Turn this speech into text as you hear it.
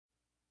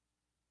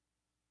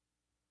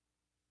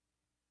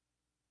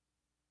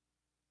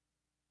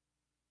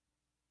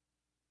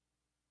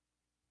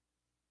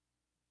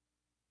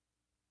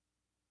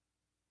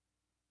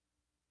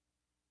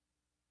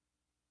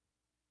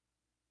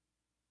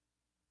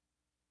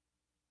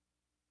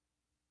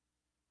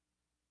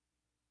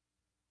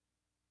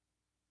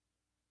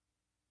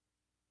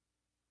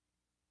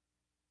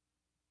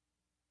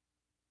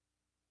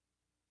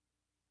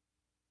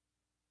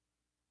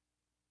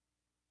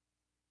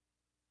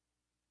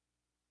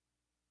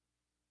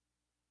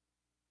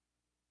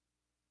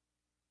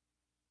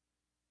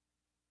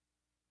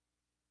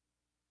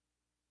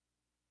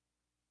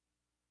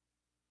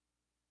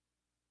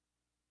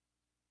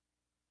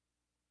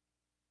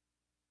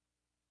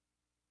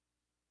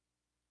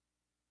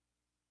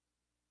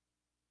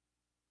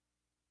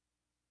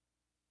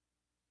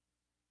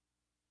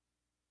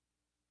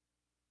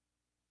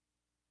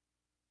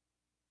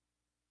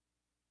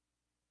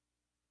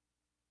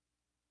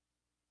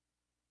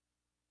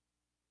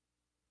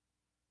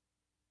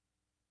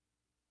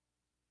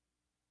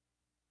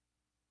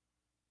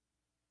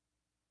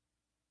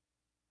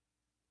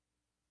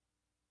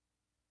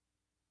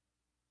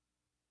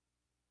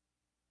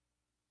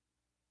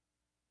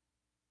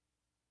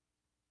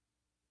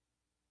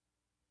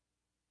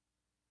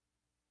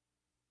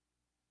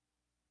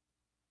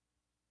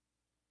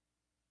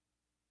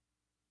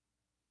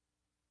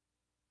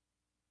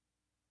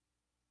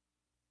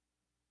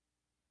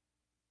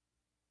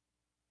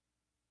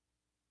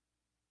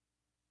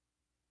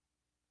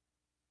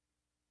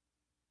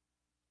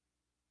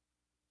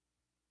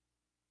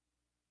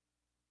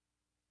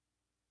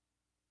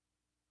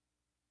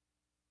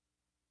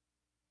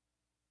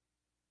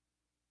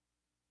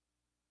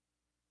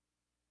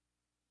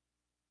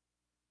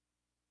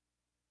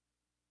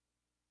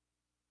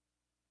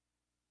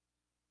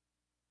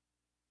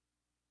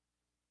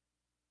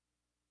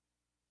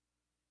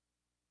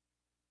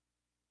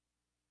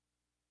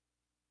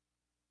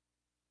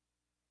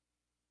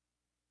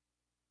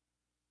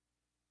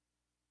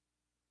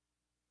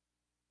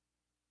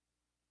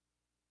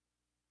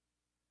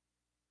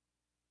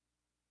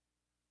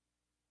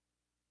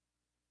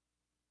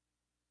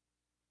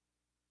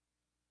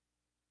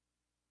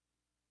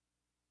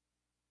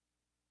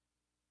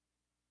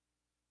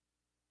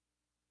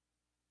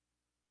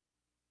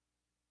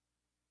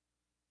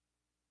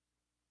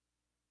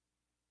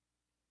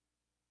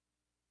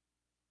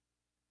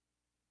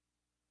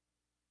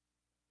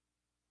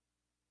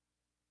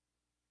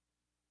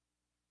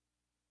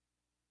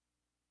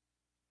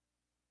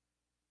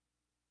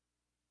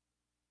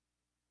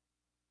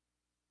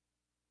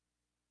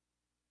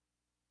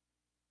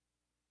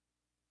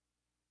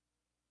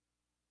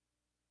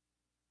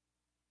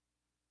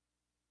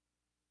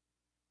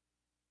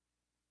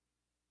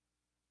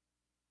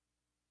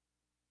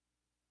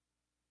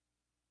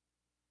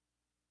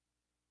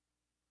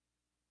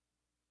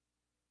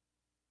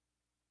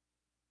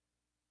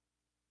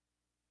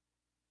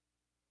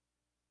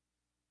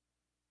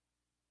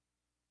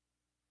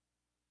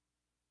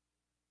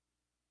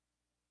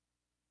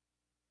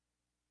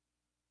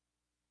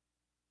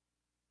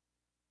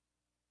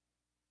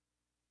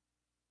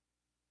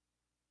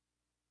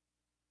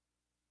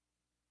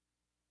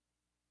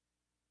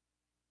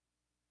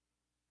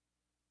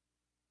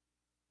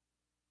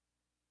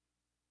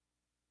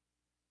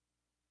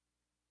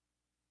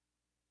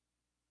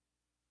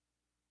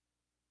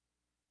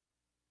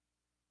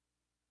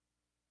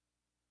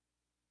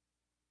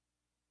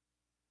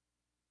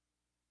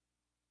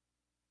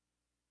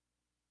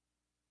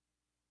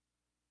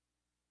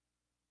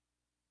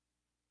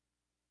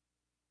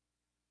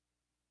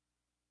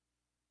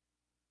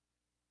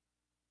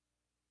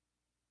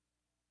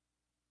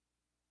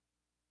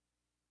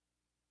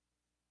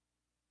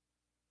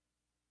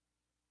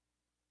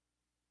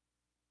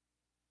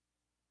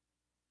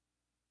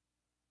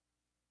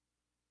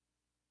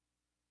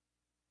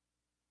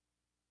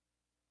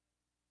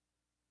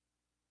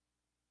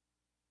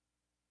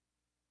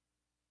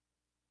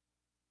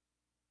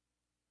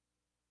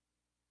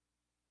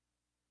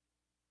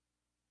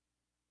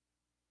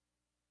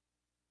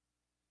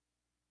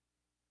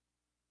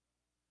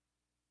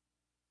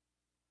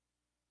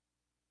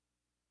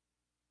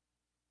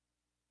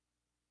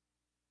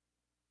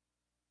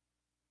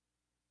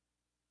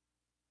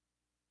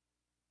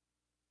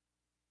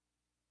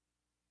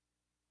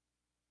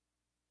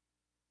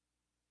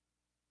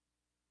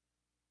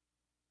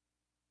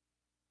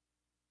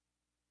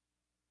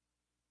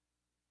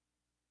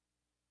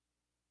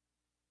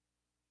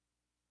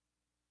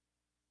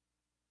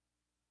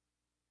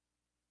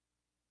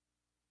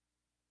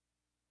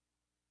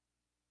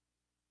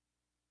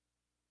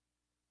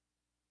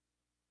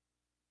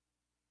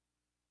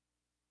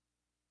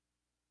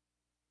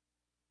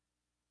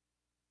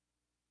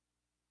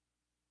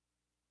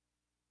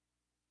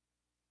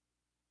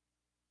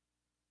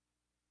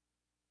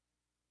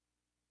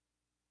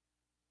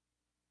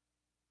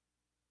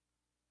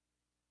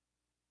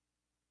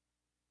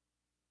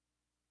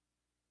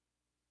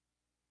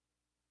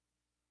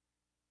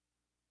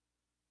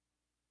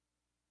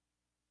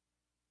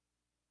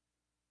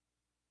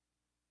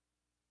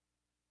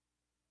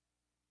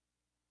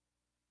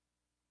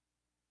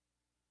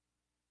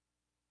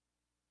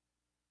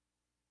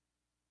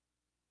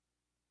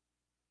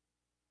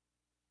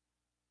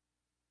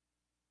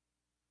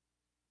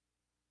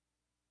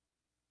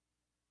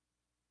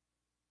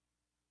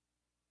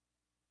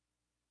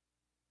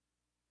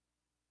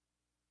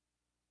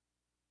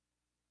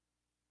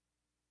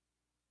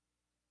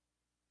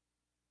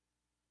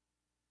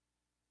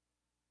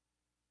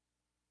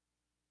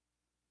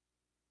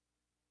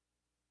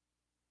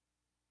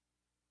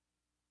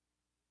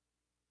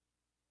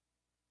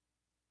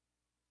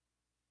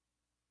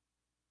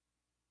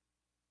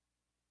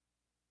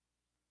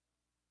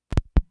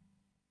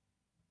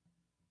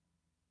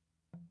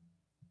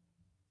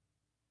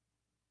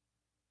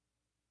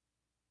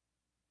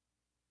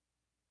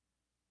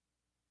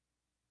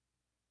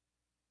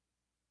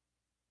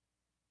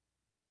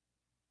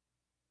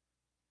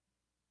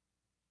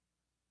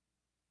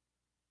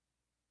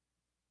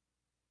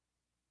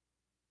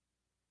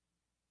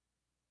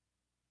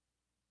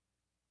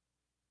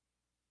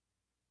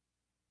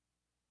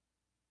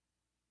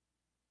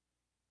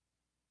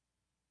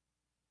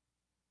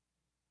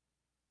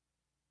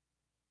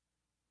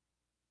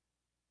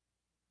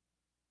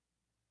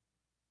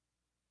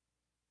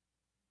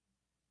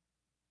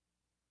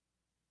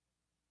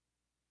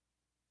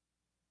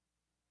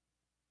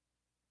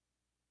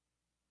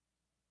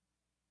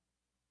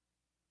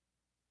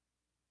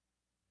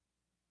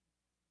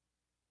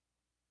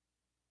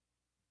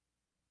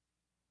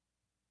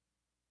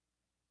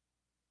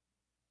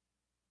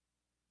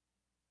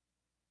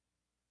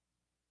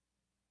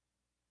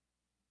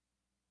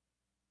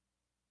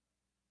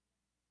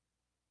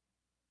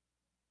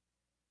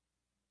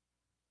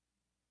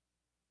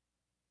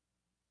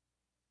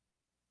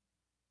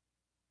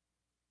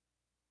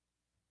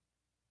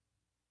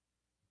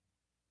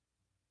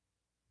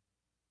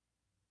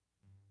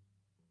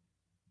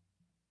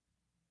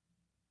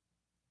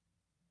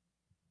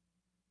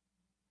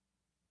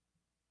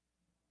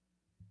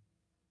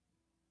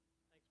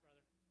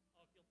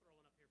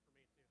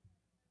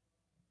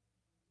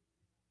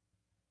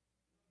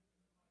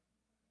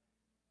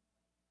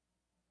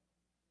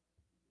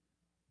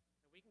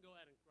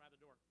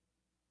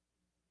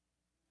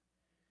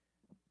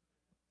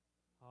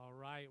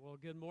right. Well,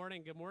 good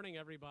morning. Good morning,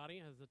 everybody.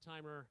 As the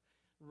timer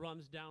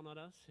runs down on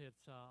us,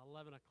 it's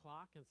 11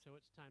 o'clock, and so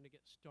it's time to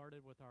get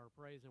started with our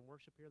praise and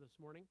worship here this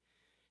morning.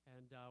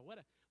 And what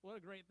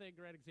a great thing,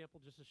 great example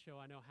just to show.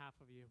 I know half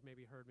of you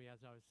maybe heard me as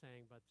I was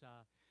saying, but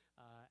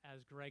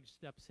as Greg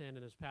steps in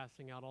and is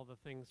passing out all the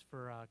things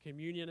for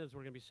communion, as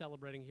we're going to be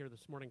celebrating here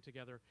this morning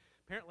together,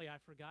 apparently I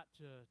forgot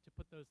to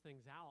put those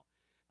things out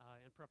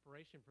in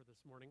preparation for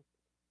this morning.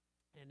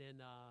 And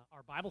in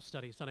our Bible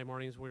study Sunday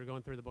mornings, we were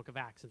going through the book of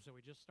Acts. And so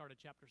we just started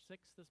chapter 6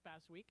 this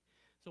past week.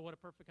 So what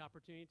a perfect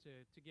opportunity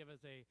to give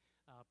us a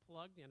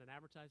plug and an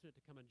advertisement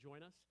to come and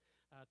join us,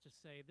 to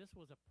say this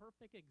was a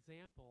perfect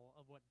example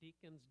of what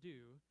deacons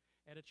do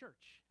at a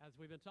church, as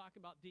we've been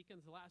talking about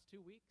deacons the last 2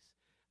 weeks.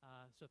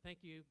 So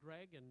thank you,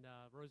 Greg and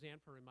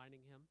Roseanne, for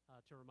reminding him,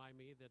 to remind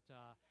me that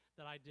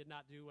I did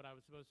not do what I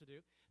was supposed to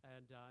do,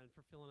 and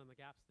for filling in the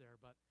gaps there.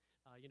 But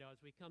as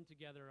we come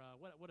together,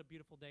 what a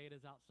beautiful day it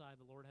is outside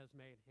the Lord has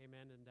made.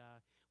 Amen. And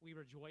we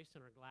rejoice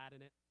and are glad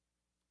in it.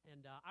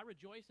 And I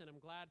rejoice and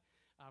I'm glad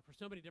for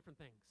so many different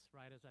things,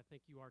 right, as I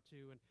think you are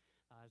too. And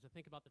as I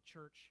think about the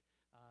church,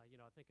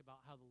 I think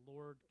about how the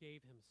Lord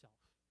gave himself.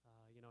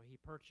 He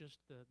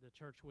purchased the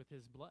church with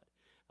his blood.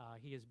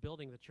 He is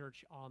building the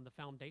church on the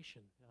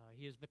foundation.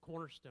 He is the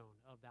cornerstone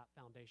of that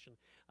foundation,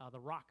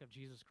 the rock of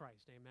Jesus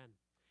Christ. Amen.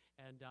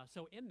 And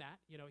so in that,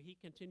 he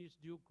continues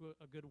to do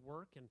a good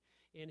work and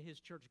in his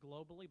church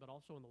globally, but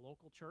also in the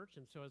local church.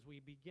 And so as we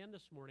begin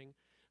this morning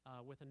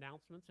with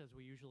announcements, as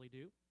we usually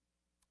do,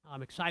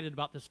 I'm excited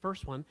about this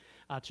first one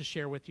to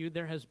share with you.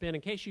 There has been,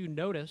 in case you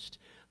noticed,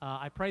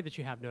 I pray that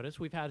you have noticed,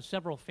 we've had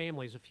several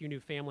families, a few new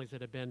families that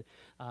have been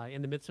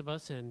in the midst of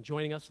us and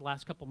joining us the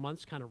last couple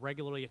months, kind of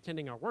regularly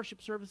attending our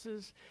worship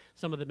services.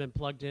 Some of them have been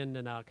plugged in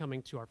and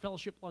coming to our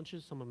fellowship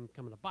lunches. Some of them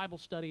coming to Bible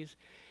studies.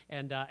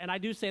 And I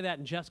do say that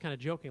in jest kind of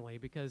jokingly,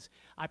 because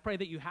I pray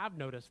that you have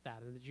noticed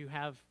that and that you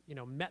have,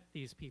 met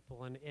these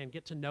people and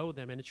get to know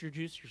them and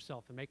introduce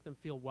yourself and make them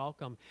feel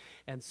welcome.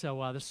 And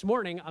so this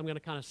morning, I'm going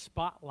to kind of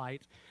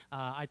spotlight.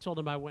 I told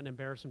him I wouldn't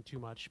embarrass him too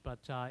much, but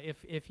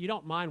if you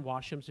don't mind,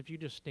 Washims, if you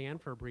just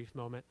stand for a brief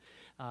moment,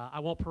 I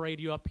won't parade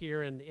you up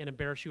here and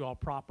embarrass you all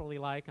properly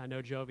like. I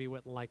know Jovi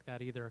wouldn't like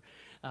that either.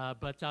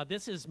 But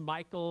this is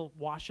Michael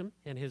Washam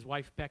and his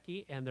wife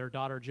Becky and their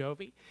daughter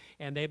Jovi,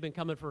 and they've been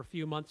coming for a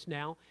few months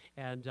now,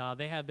 and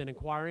they have been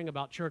inquiring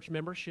about church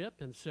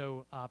membership, and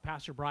so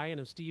Pastor Brian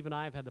and Steve and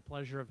I have had the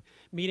pleasure of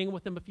meeting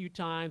with them a few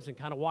times and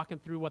kind of walking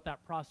through what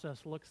that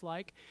process looks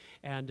like,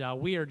 and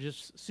we are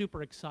just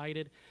super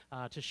excited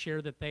to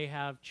share that they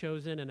have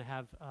chosen and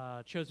have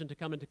chosen to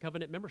come into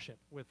covenant membership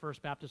with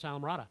First Baptist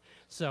Islamorada.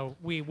 So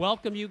we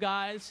welcome you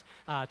guys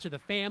to the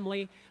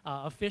family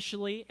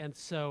officially, and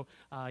so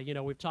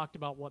we've talked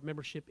about what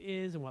membership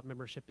is and what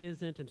membership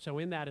isn't, and so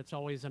in that it's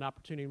always an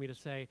opportunity for me to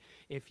say,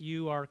 if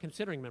you are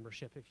considering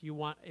membership, if you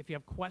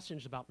have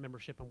questions about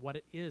membership and what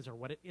it is or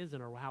what it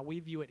isn't or how we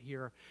view it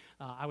here,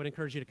 I would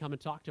encourage you to come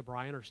and talk to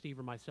Brian or Steve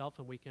or myself,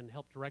 and we can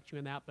help direct you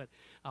in that. But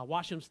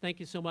Washams, thank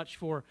you so much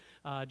for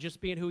just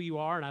being who you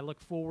are, and I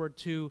look forward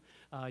to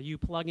you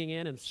plugging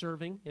in and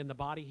serving in the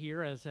body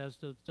here as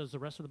does the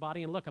rest of the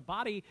body. And look, a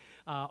body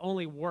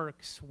only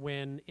works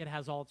when it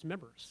has all its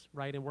members,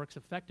 right, and works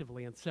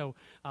effectively. And so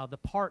the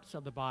parts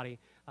of the body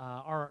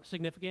are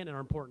significant and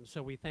are important.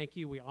 So we thank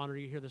you. We honor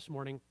you here this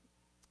morning.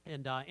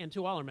 And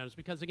to all our members,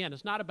 because again,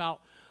 it's not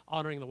about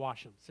honoring the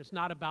Washams. It's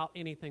not about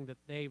anything that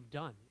they've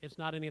done. It's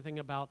not anything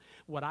about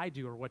what I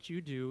do or what you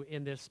do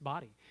in this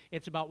body.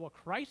 It's about what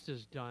Christ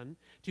has done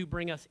to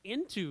bring us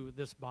into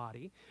this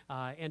body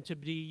and to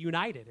be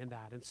united in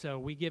that. And so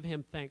we give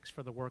him thanks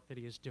for the work that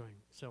he is doing.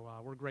 So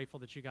we're grateful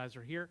that you guys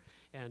are here,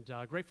 and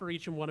grateful for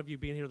each and one of you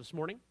being here this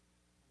morning.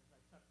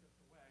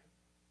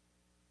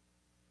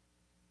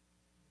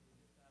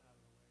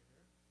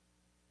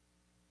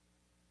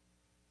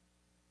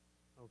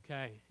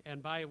 Okay,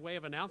 and by way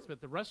of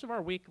announcement, the rest of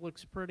our week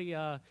looks pretty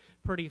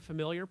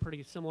familiar,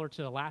 pretty similar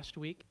to last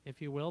week,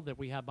 if you will, that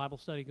we have Bible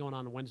study going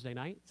on Wednesday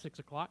night, 6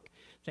 o'clock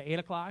to 8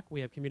 o'clock. We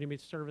have community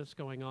service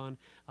going on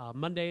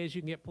Mondays.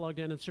 You can get plugged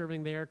in and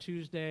serving there.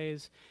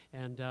 Tuesdays,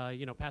 and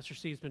Pastor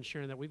Steve's been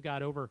sharing that we've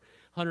got over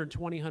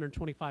 120,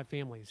 125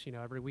 families,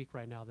 every week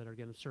right now that are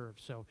getting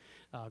served. So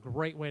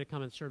great way to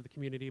come and serve the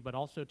community, but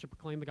also to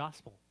proclaim the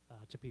gospel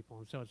to people.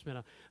 And so it's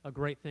been a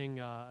great thing,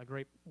 a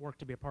great work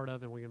to be a part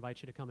of, and we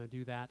invite you to come and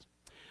do that.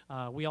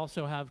 We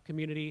also have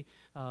community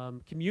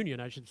communion,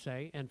 I should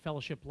say, and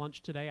fellowship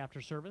lunch today after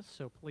service,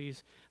 so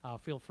please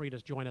feel free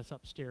to join us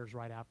upstairs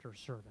right after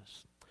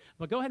service.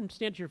 But go ahead and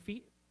stand to your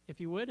feet, if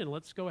you would, and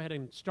let's go ahead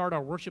and start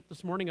our worship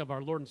this morning of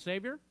our Lord and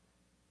Savior.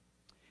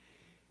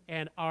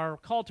 And our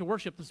call to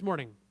worship this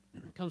morning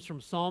comes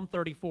from Psalm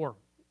 34,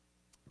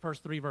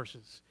 first 3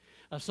 verses.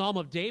 A psalm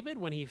of David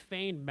when he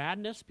feigned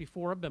madness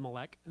before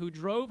Abimelech, who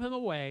drove him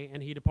away,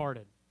 and he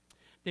departed.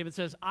 David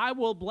says, I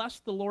will bless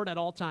the Lord at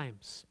all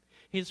times.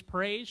 His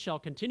praise shall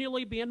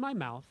continually be in my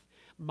mouth.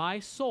 My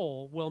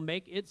soul will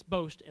make its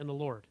boast in the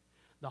Lord.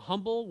 The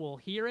humble will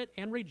hear it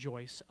and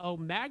rejoice. Oh,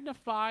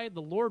 magnify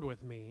the Lord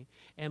with me,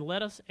 and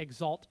let us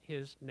exalt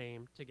his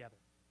name together.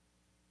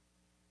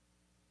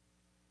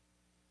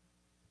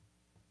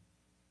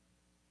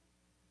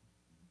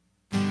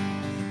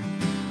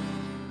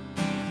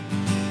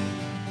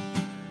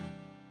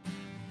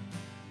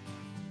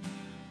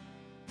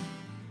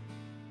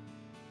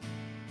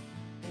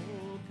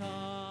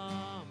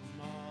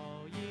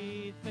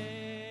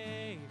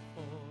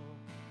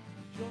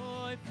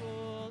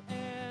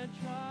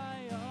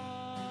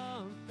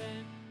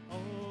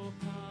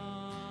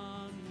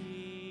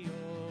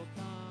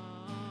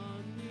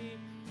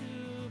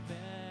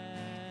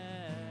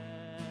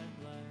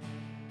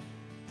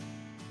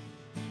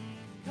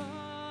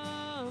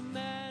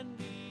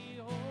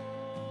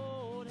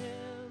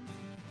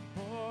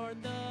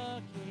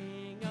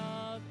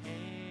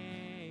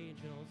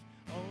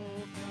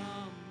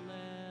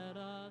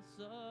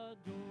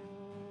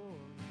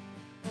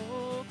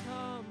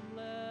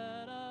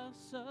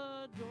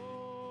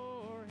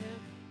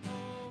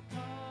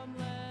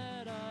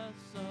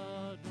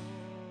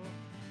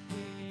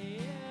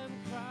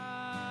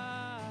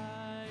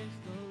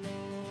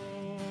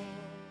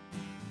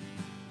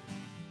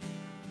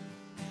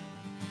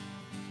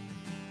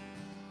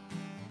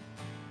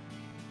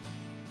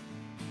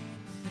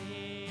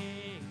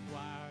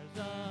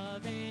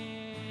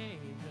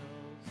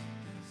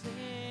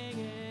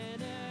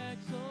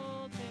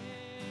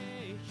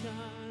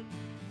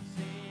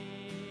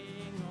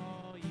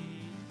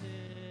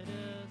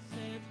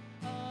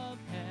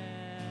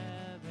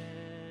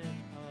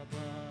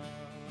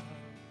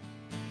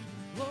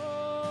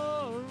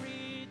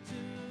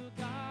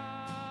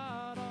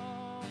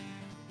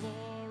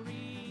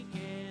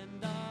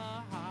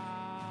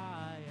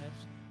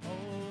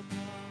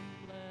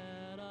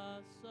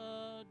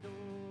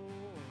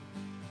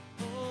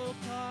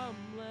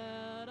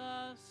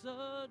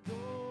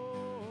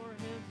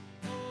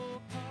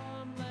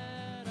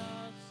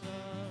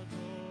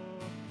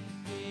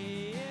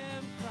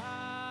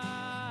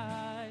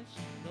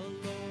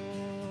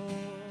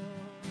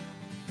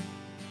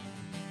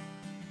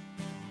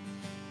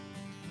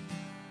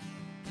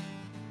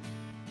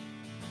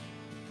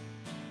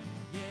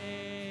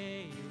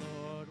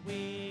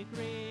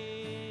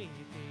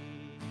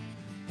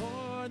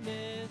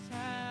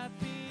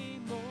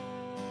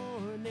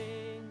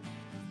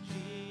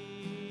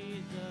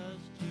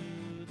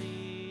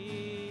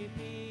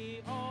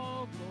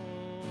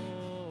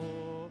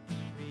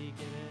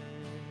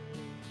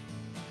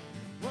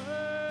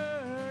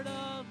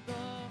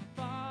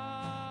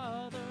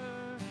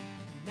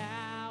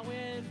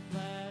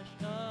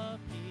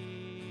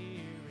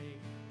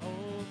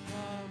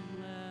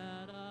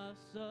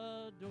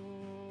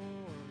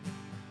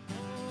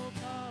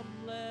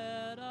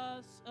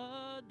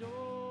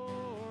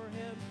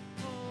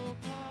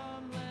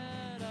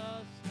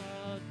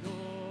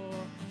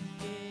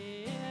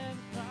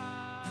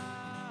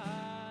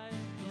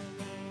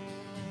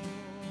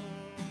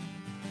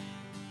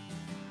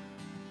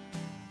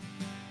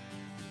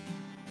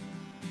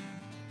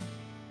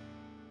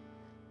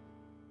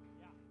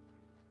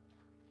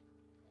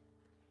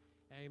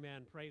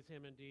 Amen. Praise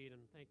him indeed.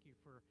 And thank you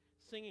for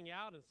singing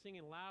out and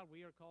singing loud.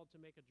 We are called to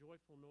make a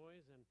joyful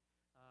noise. And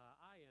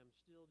I am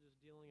still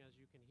just dealing, as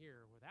you can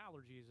hear, with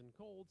allergies and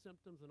cold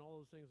symptoms and all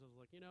those things. I was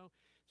like, it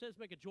says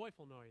make a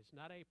joyful noise,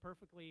 not a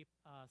perfectly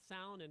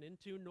sound and in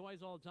tune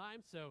noise all the time.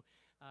 So,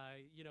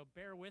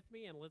 bear with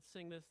me and let's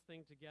sing this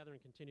thing together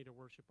and continue to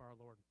worship our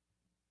Lord.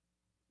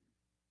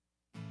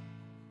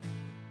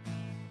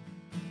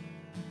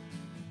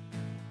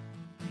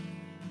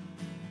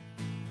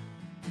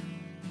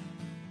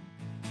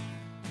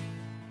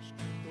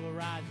 Will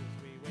rise as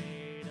we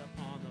wait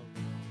upon the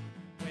Lord.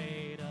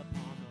 Wait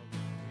upon the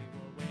Lord. We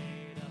will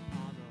wait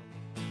upon the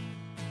Lord.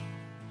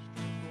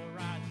 Strength will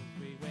rise as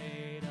we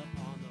wait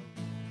upon the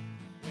Lord.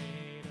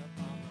 Wait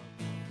upon the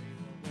Lord. We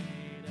will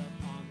wait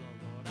upon the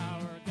Lord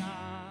our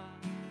God.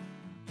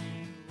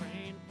 You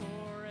reign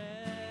forever.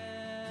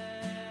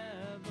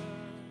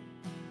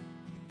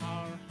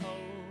 Our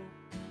hope,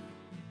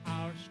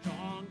 our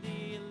strong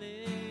deliverer.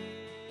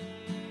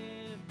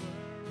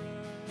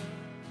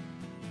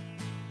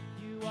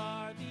 You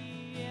are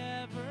the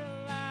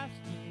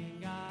everlasting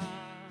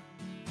God,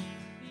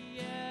 the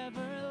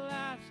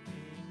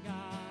everlasting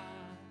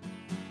God.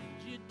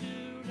 You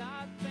do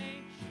not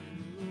faint,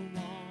 you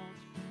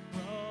won't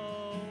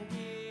grow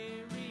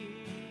weary.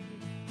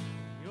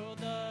 You're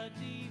the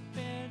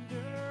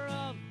defender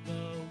of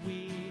the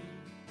weak.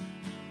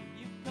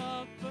 You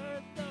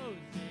comfort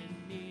those in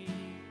need.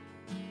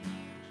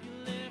 You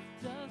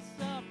lift us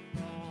up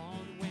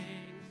on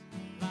wings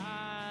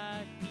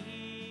like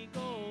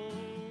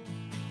eagles.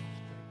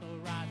 Strength will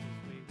rise as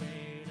we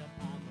wait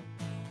upon the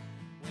Lord.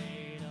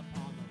 Wait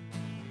upon the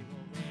Lord. We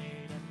will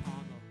wait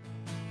upon the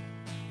Lord.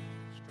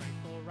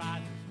 Strength will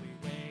rise as we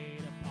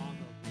wait upon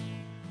the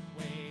Lord.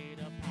 Wait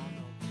upon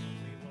the Lord.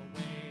 We will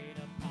wait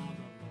upon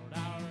the Lord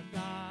our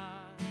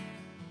God.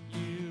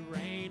 You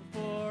reign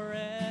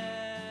forever.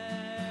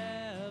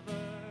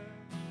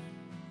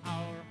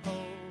 Our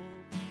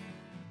hope,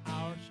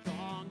 our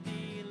strong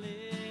deliverer.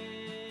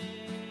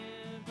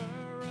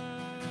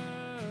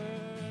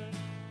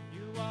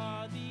 You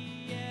are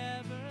the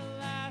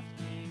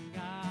everlasting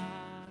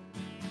God,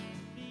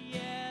 the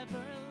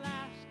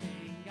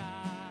everlasting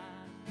God.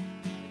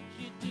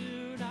 You do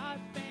not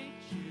faint,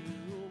 you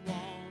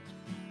won't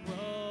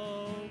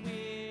grow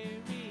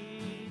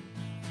weary.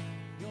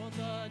 You're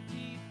the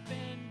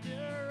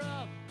defender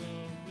of the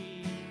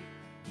weak.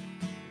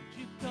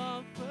 You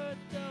comfort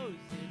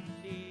those in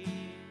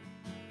need.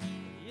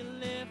 You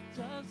lift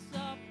us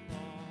up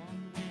on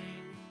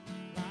wings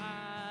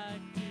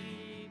like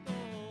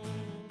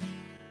eagles.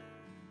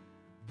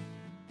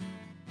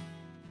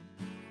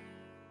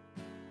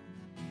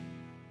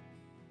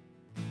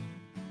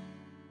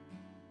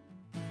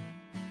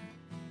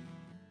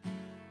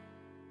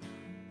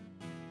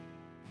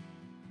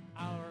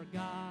 Our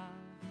God,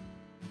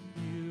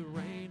 you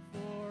reign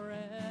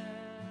forever.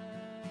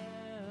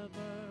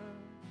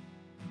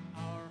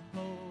 Our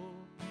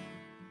hope,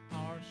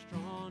 our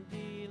strong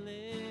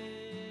deliverer.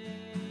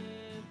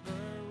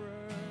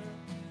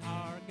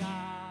 Our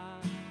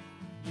God,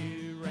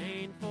 you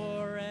reign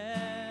forever.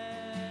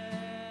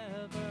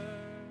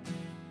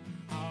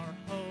 Our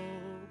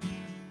hope,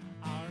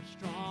 our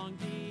strong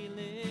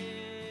deliverer.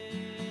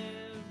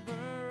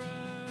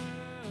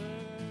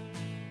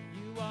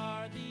 You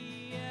are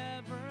the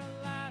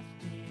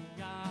everlasting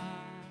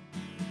God,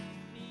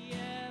 the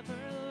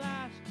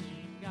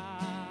everlasting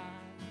God.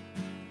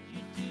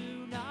 You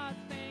do not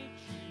faint,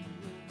 you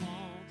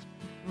won't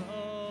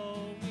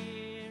grow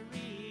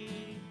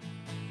weary.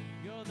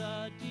 You're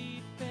the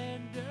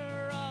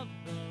defender of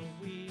the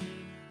weak.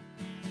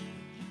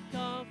 You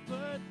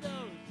comfort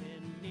those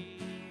in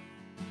need.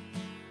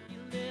 You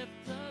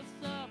lift us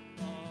up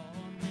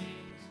on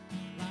wings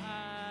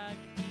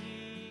like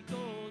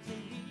eagles,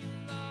 and He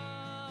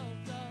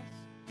loves us.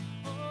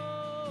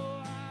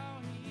 Oh, how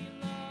He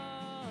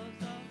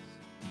loves us.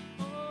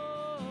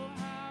 Oh,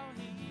 how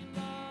He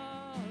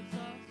loves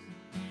us.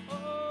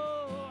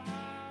 Oh,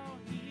 how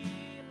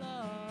He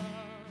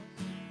loves.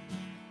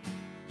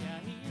 Yeah,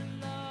 He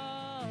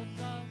loves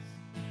us.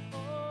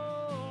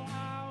 Oh,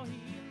 how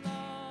He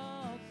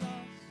loves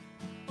us.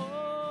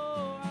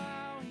 Oh,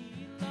 how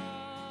He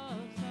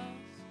loves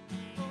us.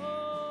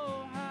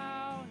 Oh,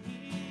 how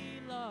He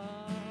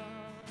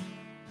loves.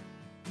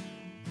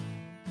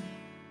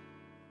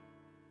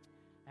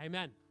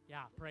 Amen.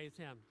 Yeah, praise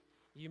Him.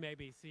 You may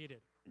be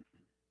seated.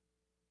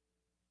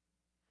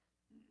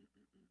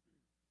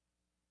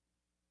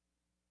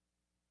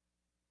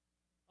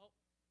 Oh,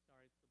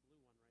 sorry, it's the blue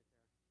one right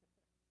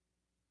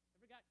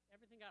there.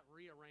 Everything got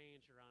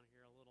rearranged around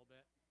here a little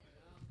bit.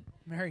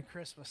 Merry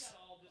Christmas. Got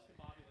all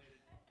discombobulated.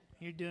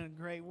 You're doing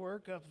great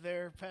work up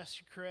there,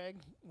 Pastor Craig.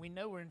 We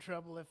know we're in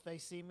trouble if they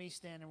see me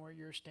standing where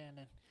you're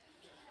standing.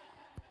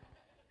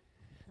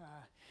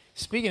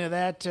 Speaking of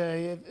that,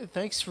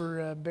 thanks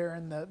for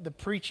bearing the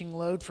preaching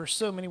load for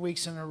so many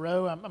weeks in a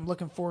row. I'm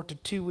looking forward to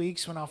 2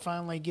 weeks when I'll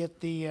finally get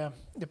the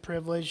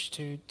privilege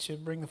to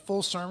bring the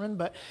full sermon.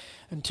 But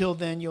until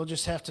then, you'll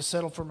just have to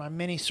settle for my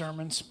mini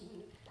sermons.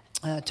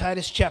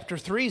 Titus chapter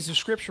 3 is the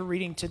scripture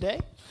reading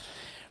today.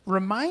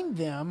 Remind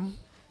them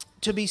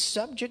to be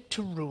subject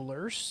to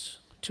rulers,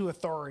 to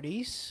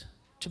authorities,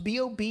 to be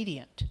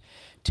obedient,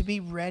 to be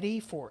ready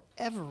for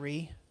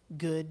every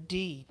good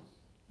deed.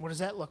 What does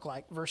that look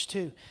like? Verse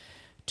 2,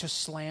 to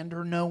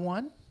slander no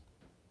one,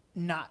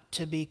 not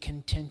to be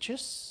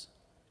contentious,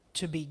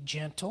 to be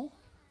gentle,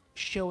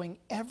 showing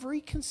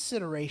every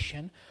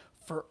consideration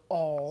for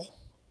all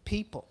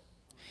people.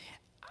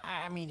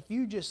 I mean, if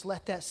you just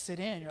let that sit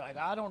in, you're like,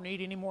 I don't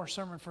need any more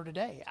sermon for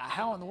today.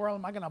 How in the world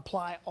am I going to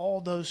apply all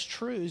those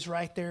truths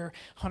right there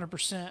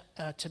 100%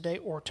 today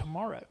or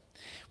tomorrow?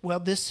 Well,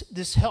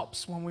 this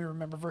helps when we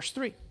remember verse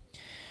 3.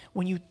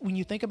 When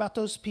you think about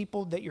those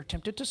people that you're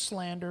tempted to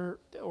slander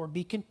or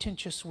be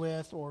contentious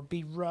with or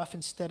be rough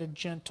instead of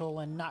gentle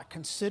and not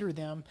consider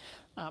them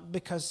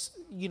because,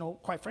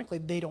 quite frankly,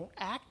 they don't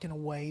act in a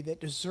way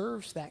that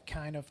deserves that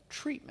kind of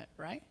treatment,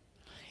 right?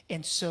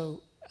 And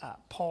so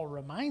Paul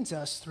reminds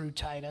us through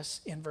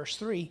Titus in verse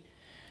 3,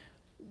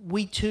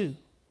 we too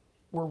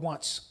were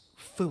once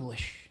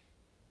foolish,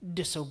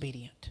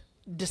 disobedient,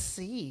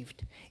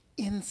 deceived,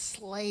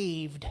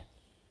 enslaved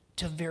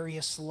to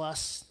various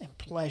lusts and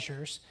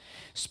pleasures,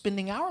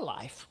 spending our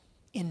life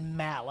in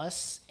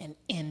malice and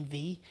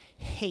envy,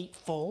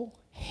 hateful,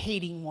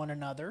 hating one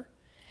another.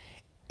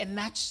 And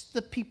that's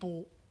the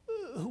people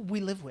who we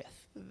live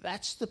with.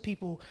 That's the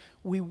people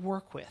we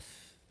work with.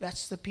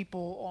 That's the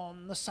people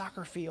on the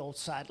soccer field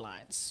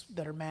sidelines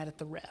that are mad at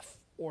the ref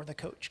or the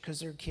coach because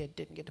their kid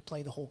didn't get to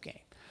play the whole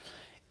game.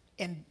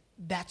 And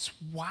that's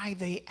why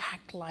they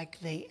act like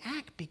they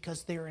act,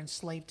 because they're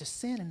enslaved to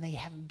sin and they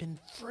haven't been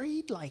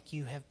freed like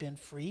you have been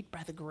freed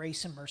by the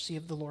grace and mercy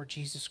of the Lord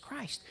Jesus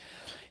Christ.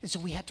 And so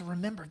we have to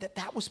remember that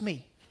that was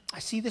me. I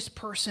see this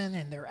person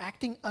and they're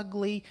acting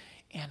ugly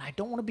and I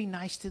don't want to be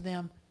nice to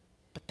them,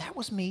 but that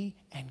was me,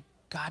 and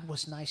God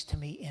was nice to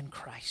me in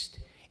Christ.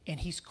 And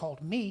he's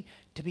called me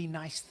to be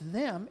nice to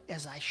them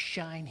as I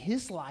shine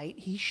his light.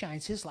 He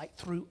shines his light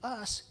through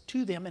us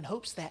to them in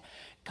hopes that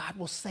God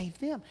will save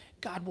them.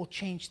 God will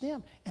change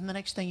them. And the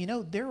next thing you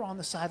know, they're on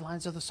the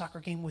sidelines of the soccer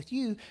game with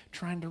you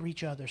trying to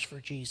reach others for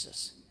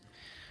Jesus.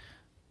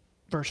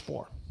 Verse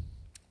 4.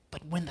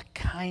 But when the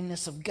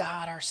kindness of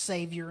God, our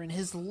Savior, and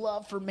his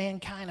love for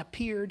mankind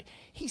appeared,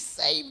 he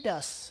saved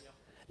us.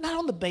 Not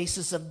on the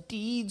basis of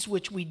deeds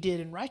which we did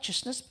in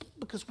righteousness, but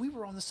because we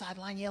were on the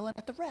sideline yelling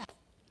at the ref.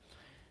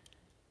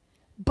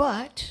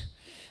 But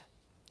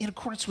in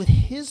accordance with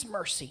his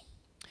mercy,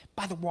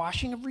 by the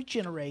washing of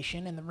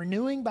regeneration and the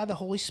renewing by the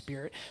Holy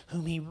Spirit,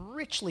 whom he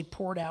richly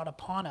poured out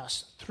upon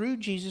us through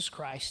Jesus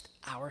Christ,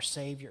 our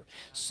Savior,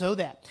 so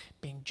that,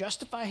 being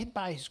justified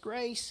by his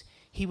grace,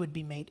 we would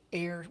be made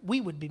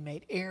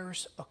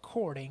heirs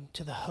according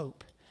to the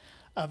hope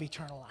of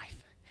eternal life.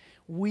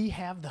 We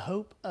have the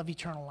hope of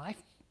eternal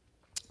life.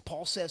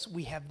 Paul says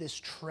we have this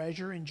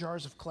treasure in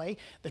jars of clay,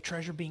 the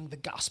treasure being the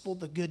gospel,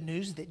 the good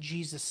news that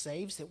Jesus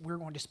saves, that we're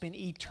going to spend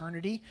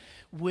eternity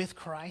with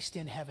Christ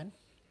in heaven.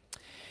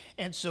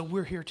 And so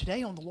we're here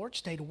today on the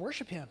Lord's Day to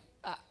worship him.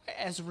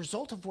 As a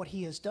result of what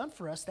he has done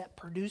for us, that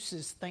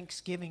produces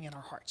thanksgiving in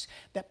our hearts.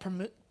 That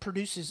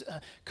produces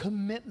a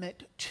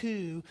commitment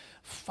to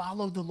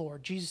follow the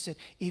Lord. Jesus said,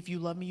 if you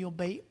love me, you'll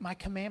obey my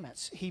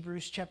commandments.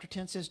 Hebrews chapter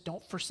 10 says,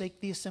 don't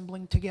forsake the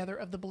assembling together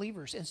of the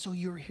believers. And so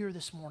you're here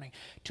this morning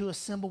to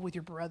assemble with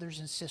your brothers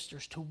and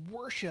sisters to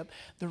worship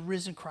the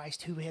risen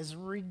Christ who has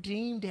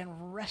redeemed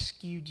and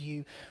rescued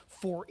you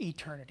for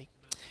eternity.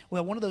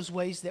 Well, one of those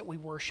ways that we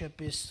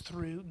worship is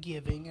through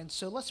giving. And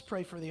so let's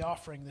pray for the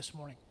offering this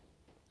morning.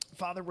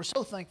 Father, we're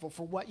so thankful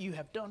for what you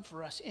have done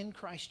for us in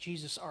Christ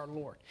Jesus our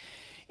Lord.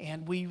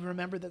 And we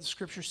remember that the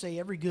scriptures say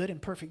every good and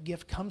perfect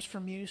gift comes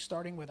from you,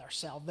 starting with our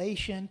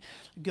salvation,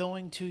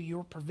 going to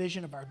your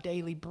provision of our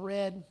daily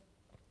bread.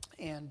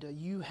 And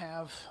you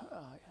have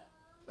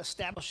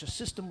established a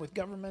system with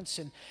governments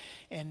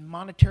and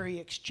monetary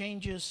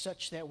exchanges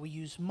such that we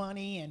use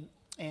money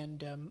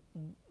and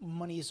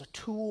money is a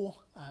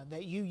tool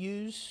that you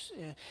use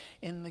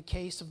in the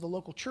case of the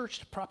local church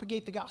to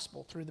propagate the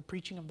gospel through the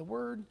preaching of the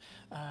word,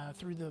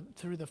 through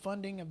the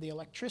funding of the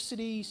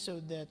electricity, so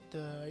that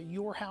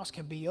your house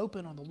can be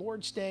open on the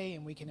Lord's Day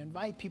and we can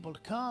invite people to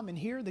come and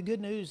hear the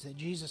good news that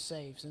Jesus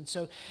saves. And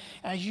so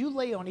as you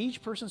lay on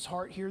each person's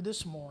heart here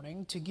this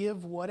morning to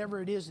give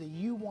whatever it is that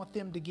you want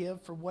them to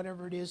give for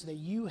whatever it is that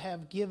you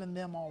have given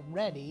them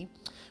already,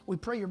 we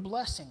pray your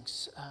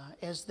blessings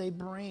as they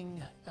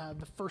bring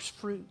the first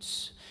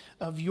fruits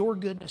of your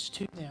goodness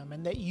to them,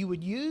 and that you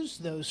would use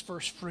those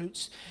first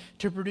fruits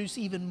to produce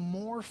even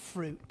more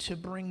fruit, to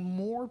bring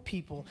more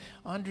people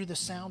under the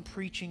sound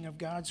preaching of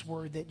God's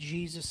word that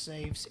Jesus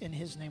saves. In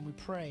his name we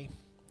pray.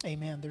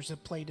 Amen. There's a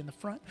plate in the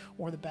front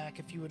or the back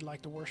if you would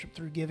like to worship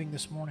through giving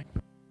this morning.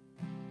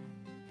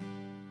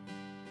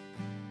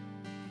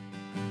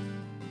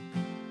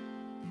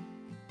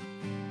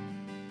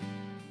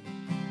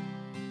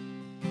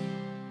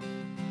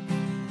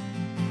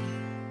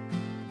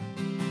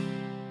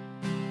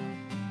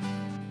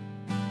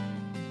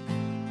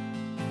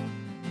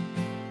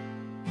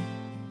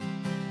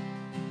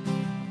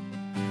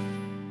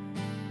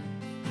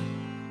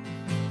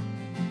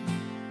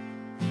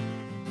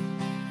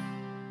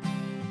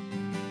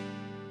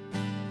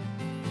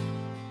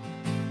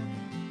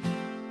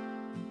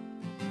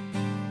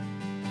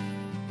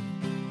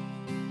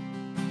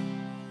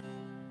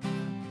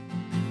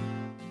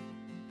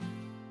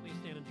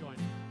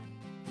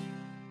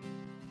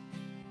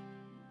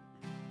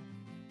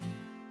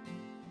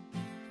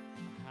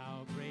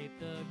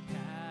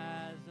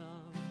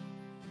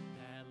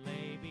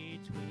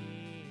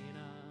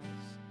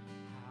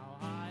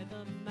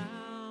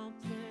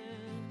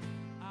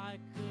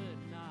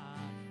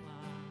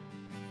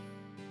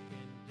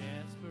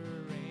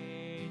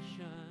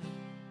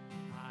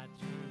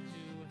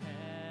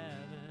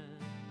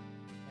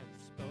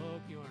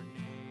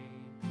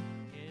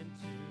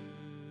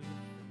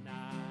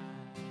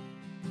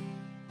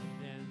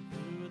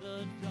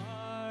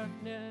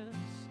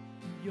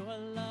 your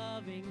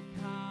loving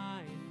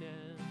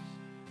kindness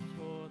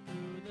tore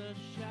through the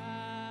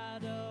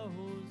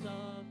shadows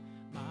of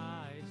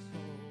my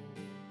soul.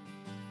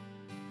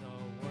 The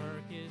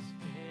work is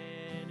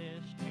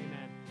finished,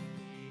 amen.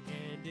 The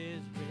end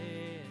is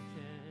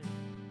written.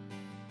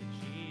 In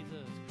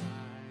Jesus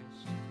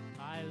Christ,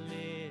 my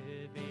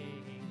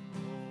living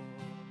hope.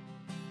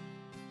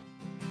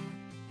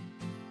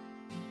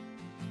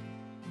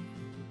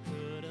 Who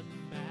could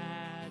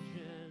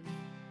imagine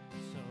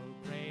so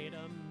great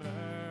a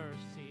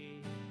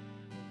mercy?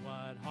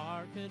 What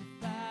heart could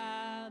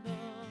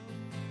fathom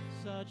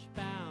such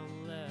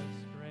boundless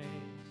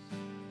grace?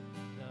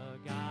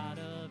 The God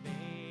of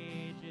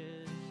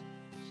ages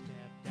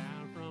stepped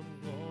down from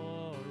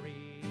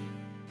glory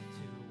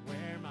to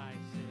wear my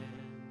sin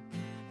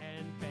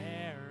and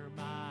bear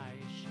my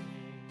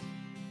shame.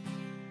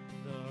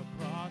 The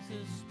cross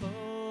is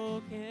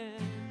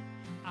spoken,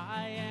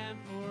 I am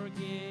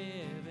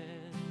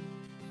forgiven.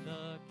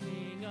 The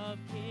King of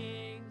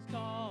Kings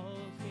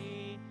calls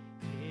me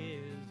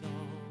his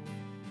own.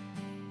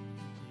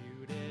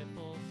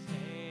 Beautiful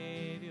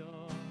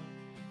Savior,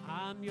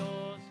 I'm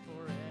yours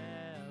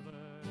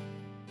forever.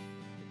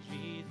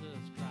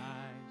 Jesus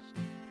Christ,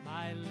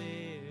 my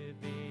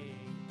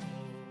living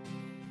hope.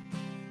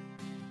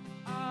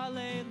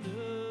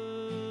 Hallelujah,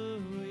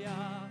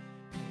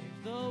 praise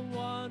the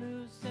one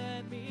who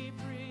set me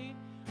free.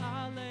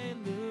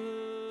 Hallelujah,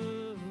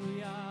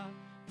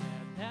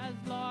 death has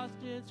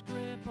lost its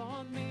grip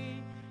on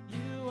me.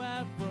 You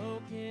have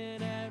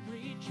broken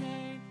every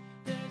chain.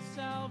 There's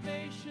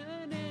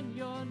salvation in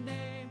your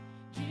name,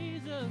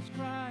 Jesus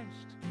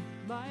Christ,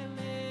 my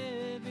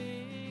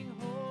living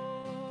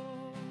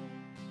hope.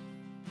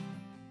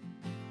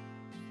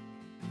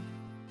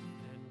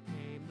 Then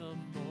came the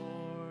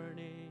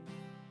morning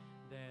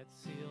that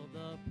sealed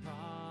the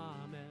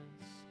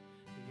promise.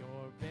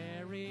 Your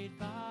buried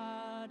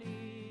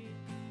body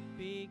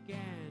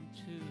began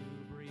to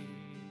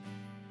breathe.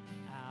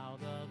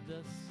 Out of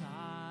the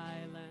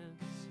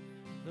silence,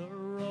 the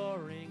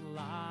roaring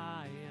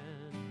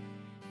lion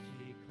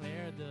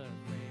declared the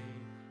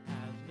grave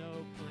has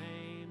no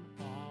claim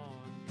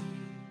on me.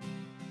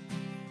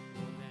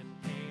 Well, then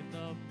came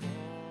the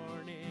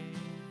morning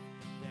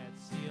that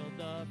sealed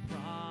the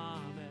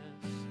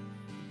promise.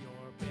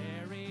 Your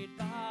buried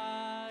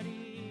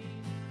body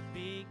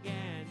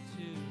began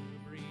to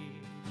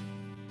breathe.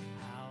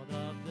 Out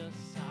of the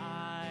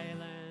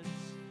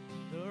silence,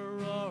 the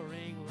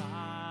roaring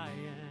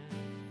lion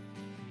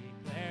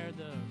declared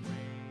the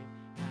grave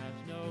has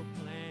no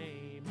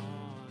claim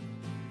on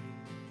me.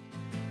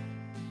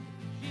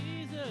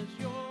 Jesus,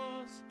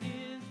 yours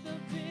is the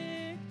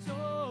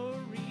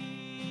victory.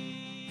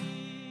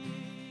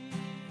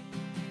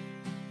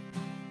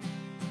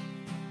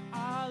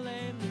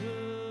 Hallelujah,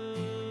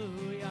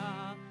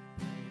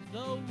 praise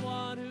the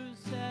one who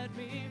set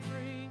me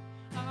free.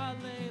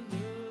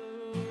 Hallelujah,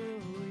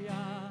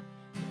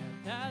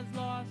 death has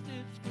lost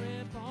its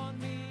grip on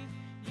me.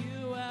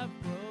 You have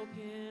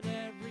broken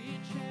every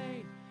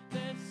chain.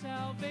 There's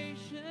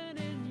salvation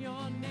in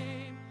your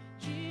name,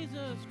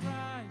 Jesus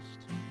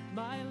Christ,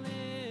 my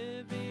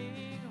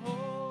living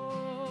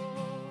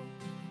hope.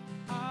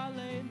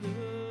 Hallelujah,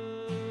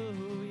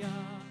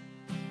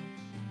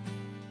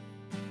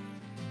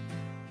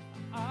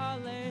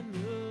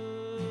 hallelujah.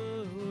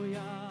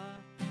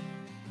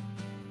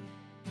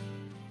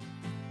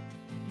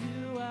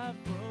 You have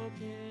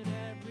broken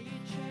every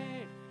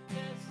chain.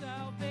 There's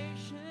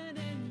salvation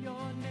in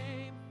your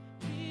name,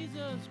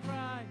 Jesus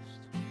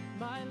Christ,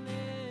 my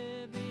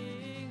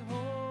living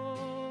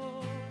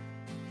hope.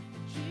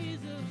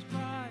 Jesus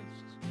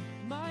Christ,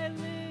 my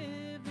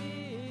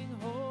living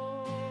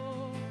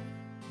hope.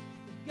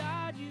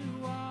 God,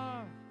 you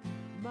are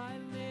my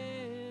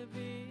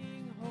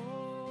living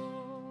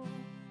hope.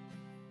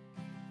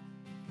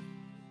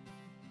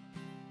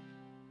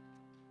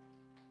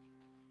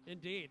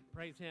 Indeed.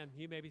 Praise him.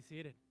 You may be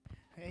seated.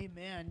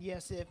 Amen.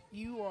 Yes, if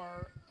you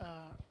are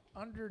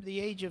under the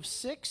age of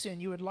 6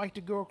 and you would like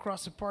to go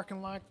across the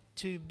parking lot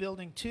to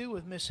Building 2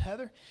 with Miss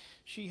Heather,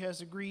 she has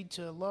agreed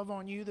to love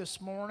on you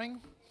this morning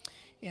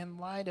in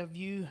light of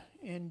you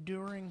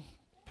enduring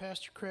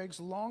Pastor Craig's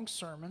long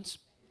sermons.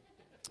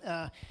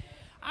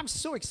 I'm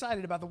so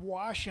excited about the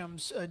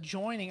Washams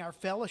joining our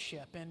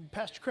fellowship, and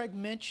Pastor Craig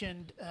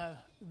mentioned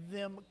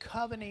them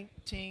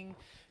covenanting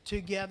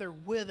together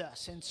with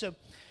us, and so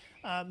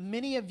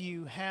many of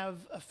you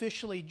have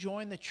officially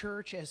joined the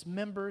church as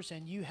members,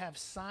 and you have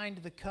signed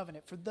the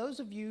covenant. For those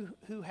of you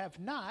who have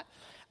not,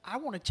 I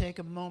want to take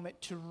a moment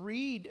to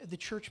read the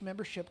church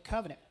membership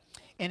covenant.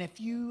 And if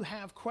you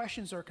have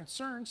questions or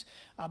concerns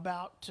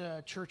about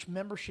church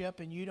membership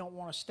and you don't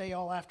want to stay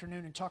all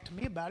afternoon and talk to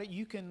me about it,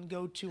 you can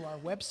go to our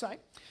website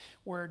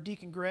where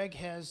Deacon Greg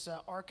has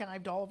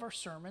archived all of our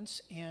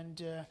sermons.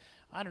 And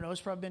I don't know,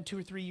 it's probably been 2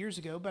 or 3 years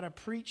ago, but I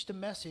preached a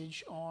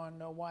message on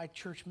why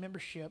church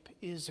membership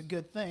is a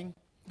good thing.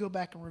 Go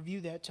back and review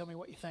that. Tell me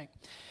what you think.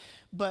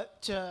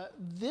 But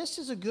this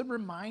is a good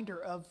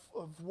reminder of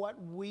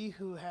what we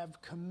who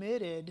have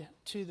committed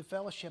to the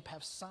fellowship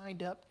have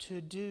signed up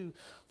to do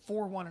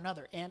for one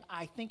another. And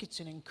I think it's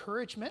an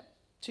encouragement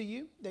to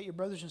you that your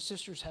brothers and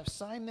sisters have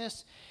signed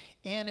this,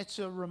 and it's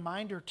a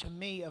reminder to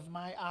me of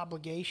my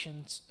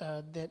obligations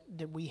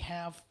that we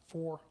have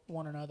for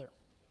one another.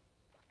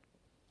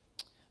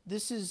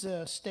 This is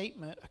a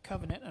statement, a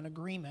covenant, an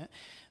agreement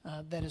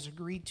that is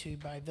agreed to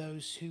by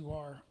those who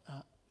are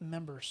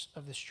members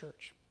of this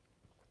church.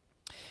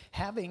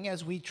 Having,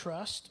 as we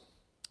trust,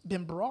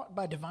 been brought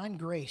by divine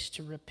grace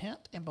to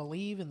repent and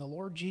believe in the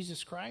Lord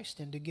Jesus Christ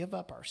and to give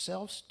up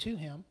ourselves to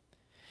him,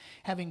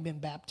 having been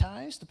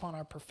baptized upon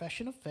our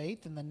profession of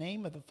faith in the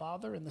name of the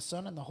Father and the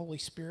Son and the Holy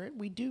Spirit,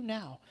 we do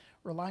now,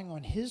 relying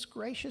on his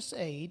gracious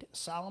aid,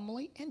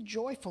 solemnly and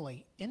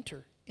joyfully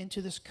enter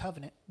into this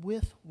covenant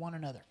with one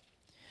another.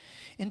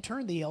 In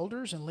turn, the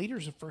elders and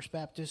leaders of First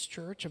Baptist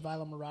Church of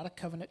Isla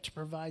covenant to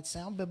provide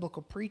sound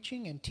biblical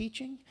preaching and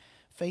teaching,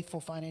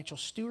 faithful financial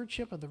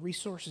stewardship of the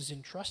resources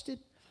entrusted,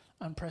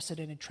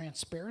 unprecedented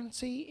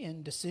transparency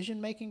in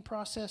decision-making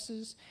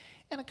processes,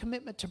 and a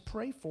commitment to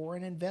pray for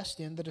and invest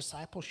in the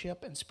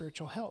discipleship and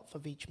spiritual health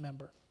of each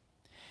member.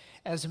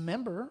 As a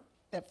member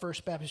at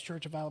First Baptist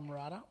Church of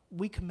Isla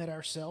we commit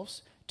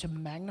ourselves to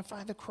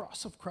magnify the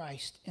cross of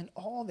Christ in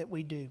all that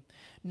we do,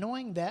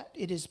 knowing that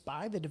it is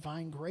by the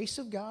divine grace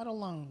of God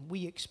alone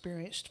we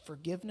experienced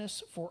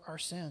forgiveness for our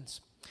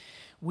sins.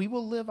 We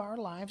will live our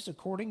lives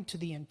according to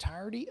the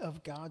entirety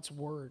of God's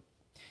Word,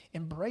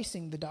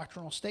 embracing the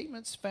doctrinal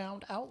statements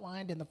found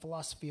outlined in the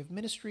philosophy of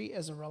ministry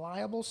as a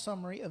reliable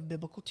summary of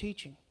biblical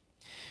teaching.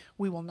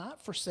 We will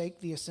not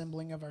forsake the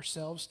assembling of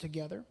ourselves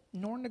together,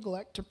 nor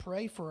neglect to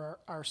pray for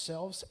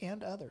ourselves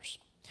and others.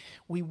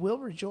 We will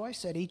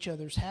rejoice at each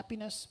other's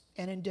happiness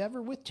and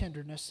endeavor with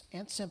tenderness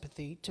and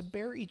sympathy to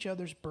bear each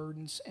other's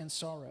burdens and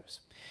sorrows.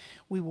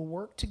 We will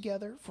work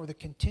together for the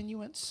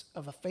continuance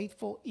of a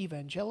faithful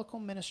evangelical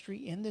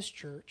ministry in this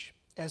church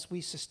as we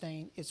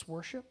sustain its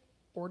worship,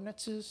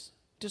 ordinances,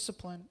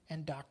 discipline,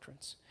 and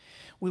doctrines.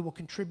 We will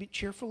contribute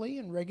cheerfully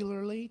and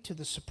regularly to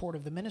the support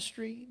of the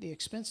ministry, the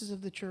expenses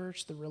of the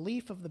church, the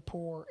relief of the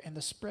poor, and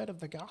the spread of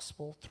the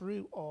gospel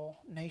through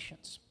all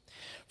nations.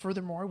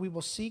 Furthermore, we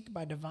will seek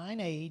by divine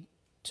aid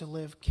to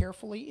live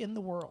carefully in the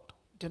world,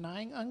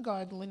 denying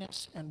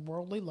ungodliness and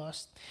worldly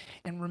lust,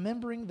 and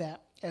remembering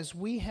that as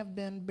we have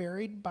been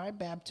buried by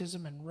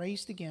baptism and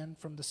raised again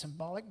from the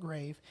symbolic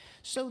grave,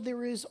 so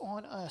there is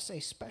on us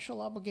a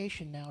special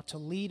obligation now to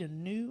lead a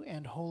new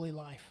and holy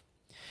life.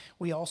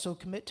 We also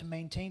commit to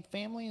maintain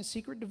family and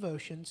secret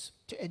devotions,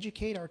 to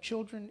educate our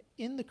children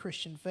in the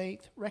Christian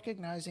faith,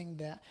 recognizing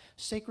the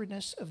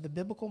sacredness of the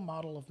biblical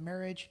model of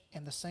marriage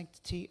and the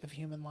sanctity of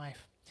human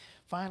life.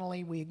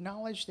 Finally, we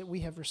acknowledge that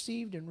we have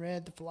received and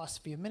read the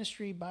philosophy of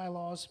ministry,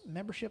 bylaws,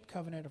 membership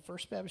covenant of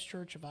First Baptist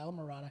Church of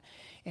Isla,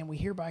 and we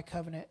hereby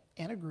covenant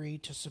and agree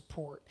to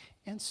support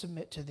and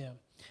submit to them.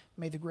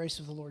 May the grace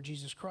of the Lord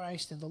Jesus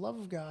Christ and the love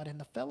of God and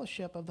the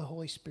fellowship of the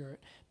Holy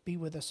Spirit be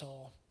with us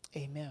all.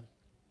 Amen.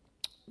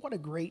 What a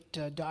great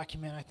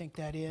document I think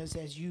that is,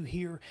 as you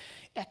hear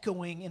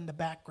echoing in the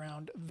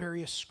background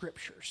various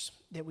scriptures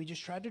that we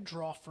just tried to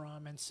draw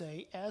from and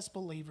say, as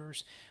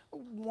believers,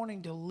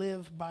 wanting to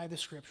live by the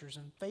scriptures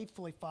and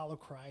faithfully follow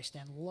Christ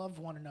and love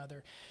one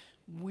another,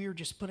 we're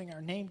just putting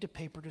our name to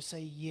paper to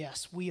say,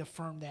 yes, we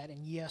affirm that,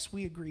 and yes,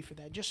 we agree for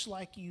that. Just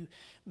like you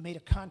made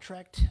a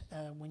contract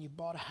when you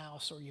bought a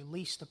house or you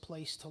leased a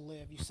place to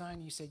live. You signed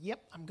and you said,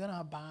 yep, I'm going to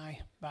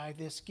abide by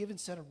this given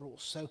set of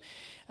rules. So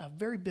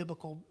very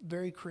biblical,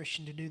 very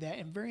Christian to do that,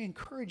 and very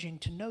encouraging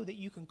to know that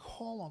you can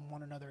call on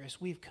one another as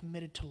we've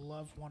committed to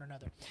love one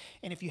another.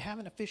 And if you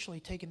haven't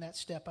officially taken that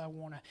step, I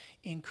want to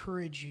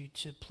encourage you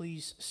to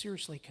please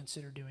seriously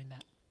consider doing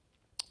that.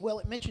 Well,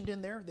 it mentioned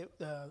in there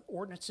the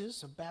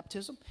ordinances of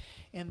baptism,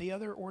 and the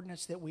other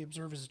ordinance that we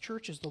observe as a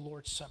church is the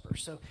Lord's Supper.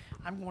 So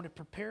I'm going to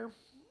prepare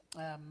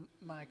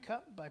my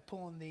cup by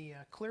pulling the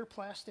clear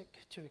plastic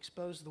to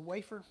expose the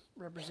wafer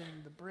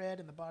representing the bread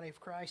and the body of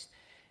Christ,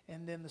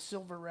 and then the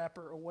silver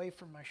wrapper away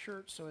from my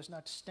shirt so as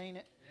not to stain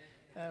it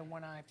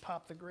when I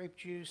pop the grape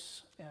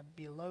juice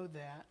below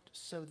that,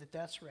 so that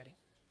that's ready.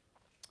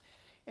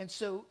 And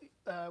so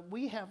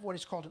we have what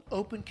is called an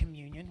open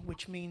communion,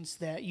 which means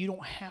that you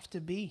don't have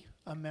to be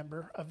a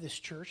member of this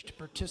church to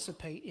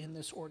participate in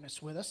this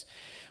ordinance with us.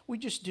 We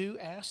just do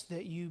ask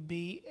that you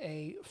be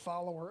a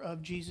follower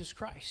of Jesus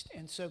Christ.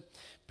 And so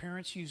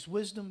parents, use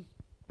wisdom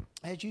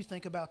as you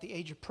think about the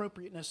age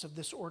appropriateness of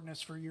this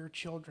ordinance for your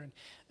children.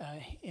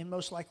 In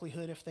most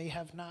likelihood, if they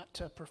have not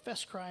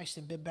professed Christ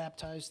and been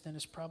baptized, then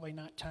it's probably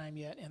not time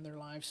yet in their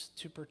lives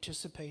to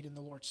participate in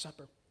the Lord's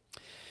Supper.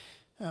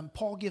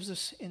 Paul gives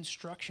us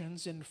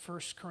instructions in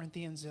 1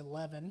 Corinthians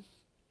 11,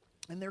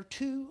 and there are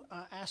two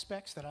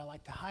aspects that I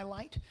like to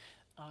highlight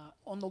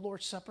on the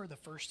Lord's Supper. The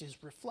first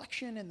is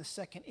reflection, and the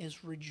second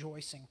is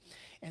rejoicing.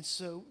 And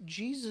so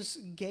Jesus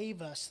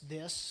gave us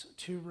this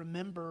to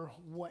remember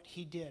what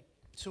he did.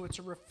 So it's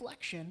a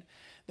reflection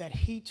that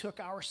he took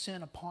our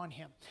sin upon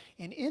him.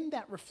 And in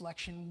that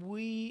reflection,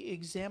 we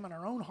examine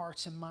our own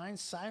hearts and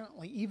minds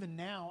silently, even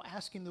now,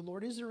 asking the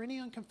Lord, is there any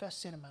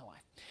unconfessed sin in my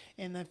life?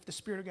 And if the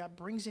Spirit of God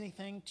brings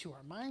anything to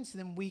our minds,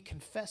 then we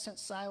confess it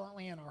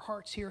silently in our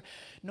hearts here,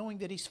 knowing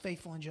that he's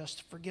faithful and just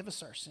to forgive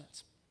us our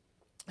sins.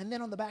 And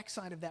then on the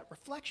backside of that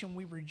reflection,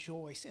 we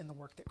rejoice in the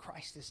work that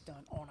Christ has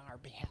done on our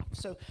behalf.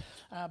 So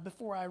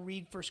before I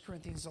read 1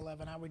 Corinthians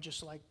 11, I would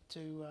just like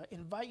to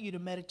invite you to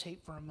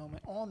meditate for a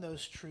moment on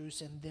those truths,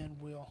 and then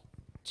we'll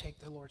take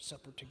the Lord's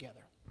Supper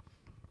together.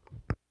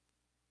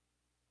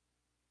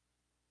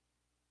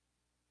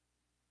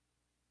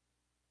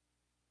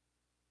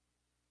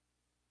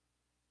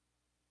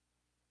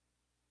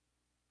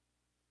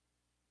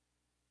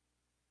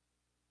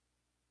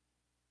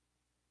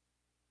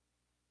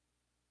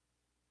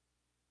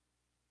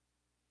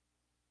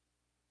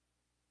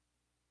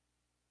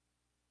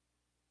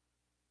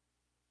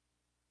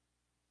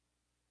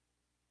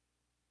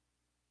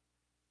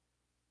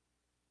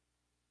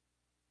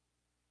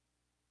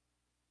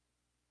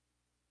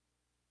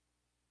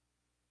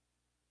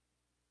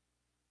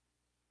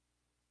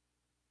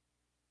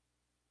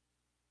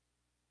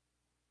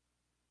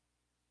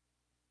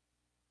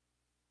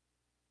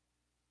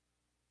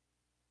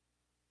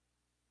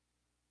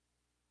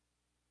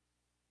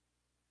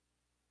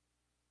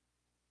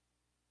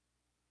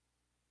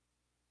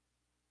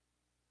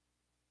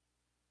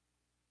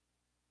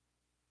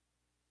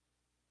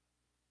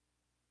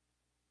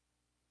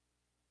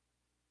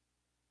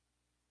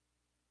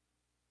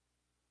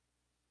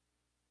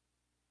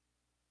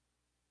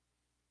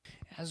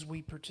 As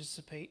we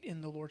participate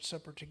in the Lord's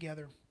Supper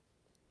together,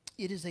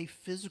 it is a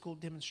physical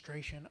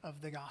demonstration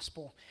of the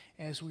gospel,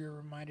 as we are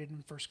reminded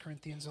in 1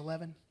 Corinthians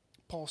 11.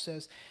 Paul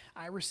says,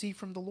 I received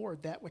from the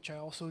Lord that which I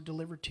also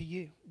delivered to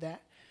you,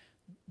 that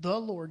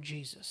the Lord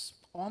Jesus,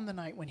 on the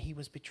night when he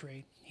was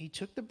betrayed, he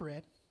took the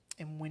bread,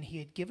 and when he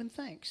had given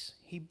thanks,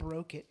 he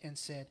broke it and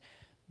said,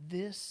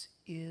 this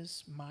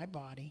is my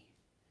body,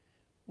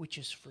 which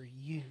is for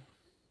you.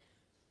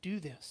 Do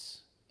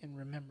this in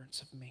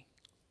remembrance of me.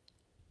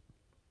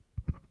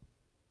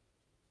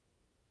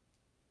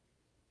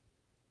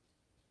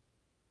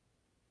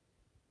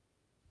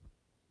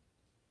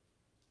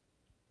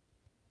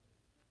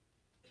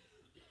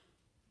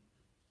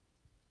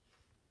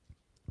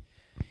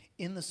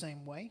 In the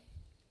same way,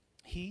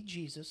 he,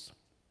 Jesus,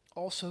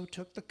 also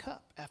took the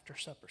cup after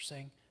supper,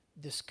 saying,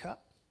 this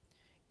cup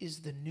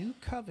is the new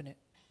covenant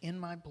in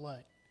my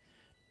blood.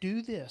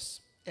 Do this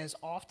as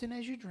often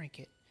as you drink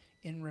it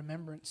in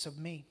remembrance of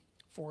me.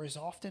 For as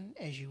often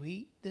as you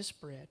eat this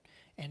bread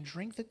and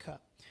drink the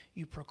cup,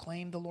 you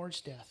proclaim the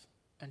Lord's death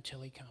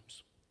until he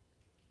comes.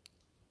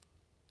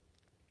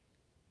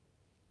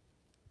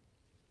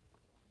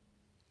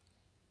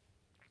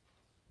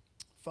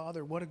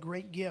 Father, what a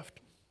great gift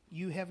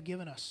you have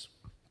given us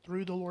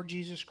through the Lord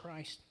Jesus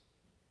Christ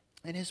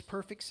and his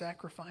perfect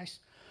sacrifice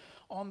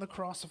on the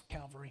cross of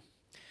Calvary,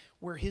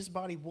 where his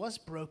body was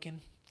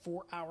broken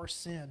for our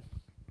sin.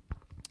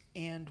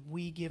 And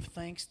we give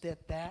thanks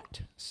that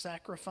that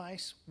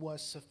sacrifice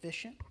was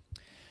sufficient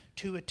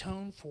to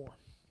atone for,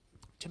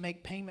 to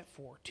make payment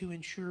for, to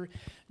ensure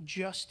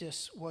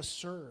justice was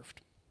served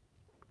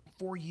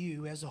for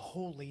you as a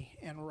holy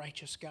and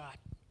righteous God.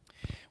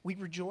 We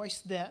rejoice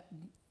that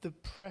the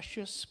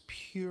precious,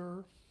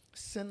 pure,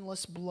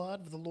 sinless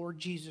blood of the Lord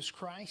Jesus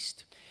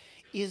Christ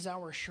is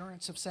our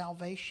assurance of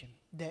salvation,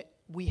 that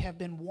we have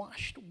been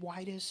washed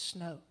white as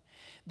snow,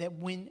 that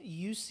when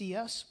you see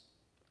us,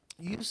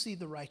 you see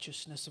the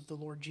righteousness of the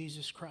Lord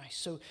Jesus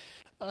Christ. So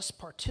us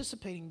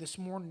participating this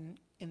morning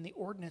in the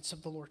ordinance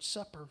of the Lord's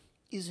Supper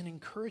is an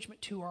encouragement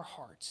to our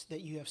hearts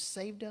that you have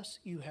saved us,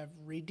 you have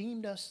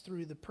redeemed us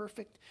through the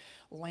perfect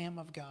Lamb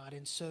of God.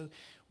 And so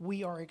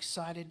we are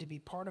excited to be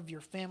part of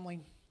your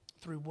family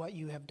through what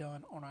you have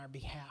done on our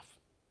behalf.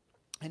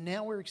 And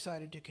now we're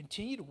excited to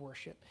continue to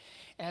worship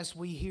as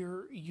we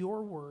hear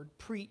your word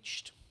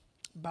preached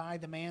by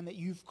the man that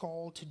you've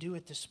called to do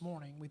it this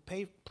morning. We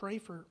pray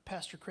for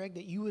Pastor Craig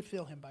that you would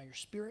fill him by your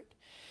Spirit,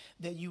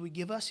 that you would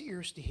give us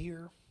ears to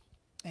hear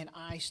and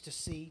eyes to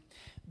see,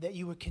 that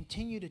you would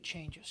continue to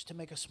change us, to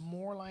make us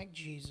more like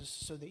Jesus,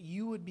 so that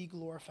you would be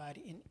glorified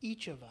in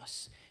each of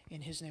us.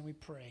 In his name we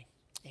pray.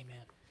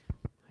 Amen.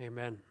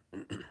 Amen.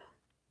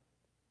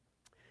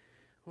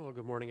 Well,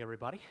 good morning,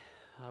 everybody.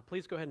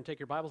 Please go ahead and take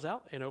your Bibles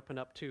out and open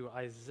up to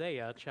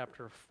Isaiah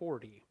chapter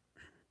 40.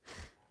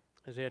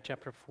 Isaiah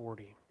chapter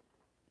 40.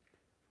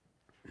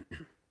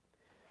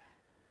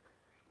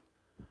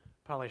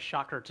 Probably a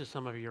shocker to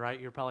some of you,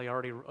 right? You're probably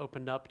already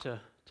opened up to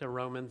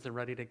Romans and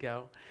ready to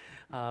go.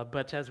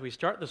 But as we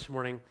start this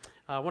morning,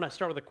 I want to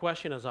start with a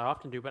question, as I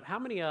often do. But how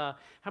many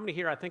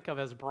here I think of,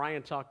 as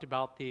Brian talked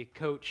about, the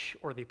coach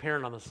or the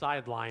parent on the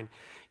sideline?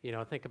 You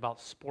know, think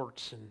about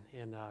sports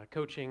and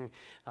coaching.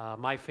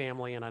 My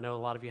family, and I know a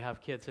lot of you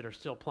have kids that are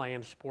still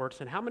playing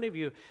sports. And how many of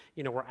you,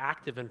 were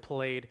active and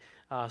played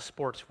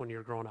sports when you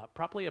were growing up?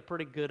 Probably a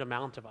pretty good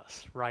amount of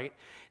us, right?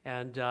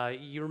 And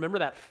you remember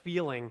that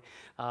feeling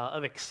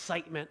of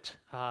excitement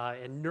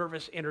and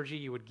nervous energy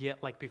you would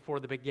get like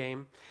before the big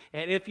game.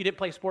 And if you didn't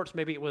play sports,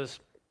 maybe it was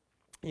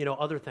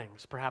other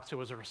things. Perhaps it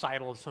was a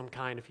recital of some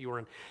kind if you were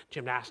in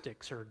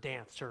gymnastics or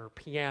dance or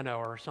piano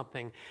or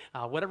something.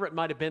 Whatever it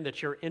might have been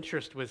that your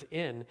interest was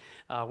in,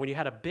 when you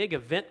had a big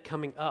event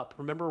coming up,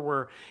 remember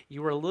where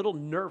you were a little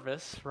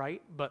nervous,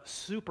 right, but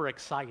super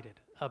excited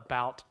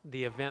about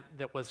the event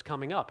that was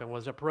coming up and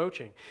was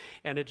approaching.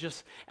 And it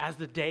just, as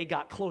the day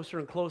got closer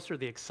and closer,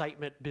 the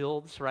excitement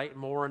builds, right,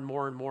 more and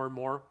more and more and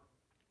more.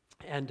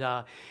 And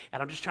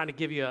I'm just trying to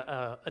give you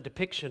a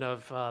depiction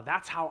of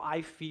that's how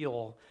I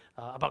feel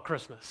about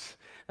Christmas.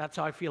 That's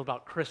how I feel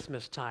about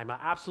Christmas time. I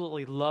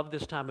absolutely love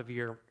this time of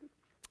year.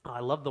 I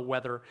love the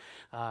weather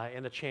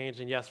and the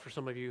change. And yes, for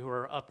some of you who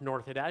are up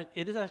north,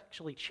 it is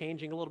actually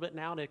changing a little bit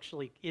now. It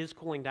actually is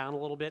cooling down a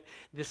little bit.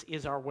 This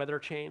is our weather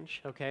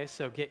change, okay?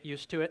 So get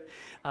used to it.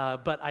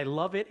 But I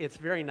love it. It's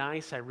very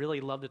nice. I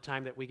really love the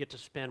time that we get to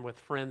spend with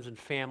friends and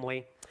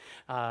family.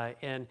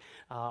 And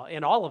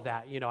all of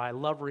that, I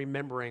love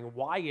remembering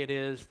why it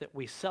is that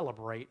we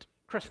celebrate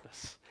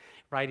Christmas.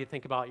 Right, you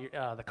think about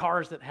the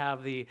cars that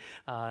have the,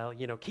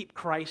 keep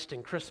Christ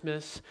in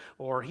Christmas,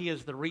 or he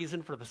is the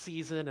reason for the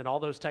season, and all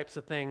those types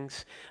of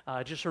things.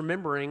 Just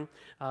remembering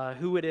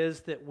who it is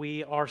that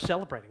we are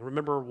celebrating.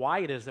 Remember why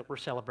it is that we're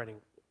celebrating.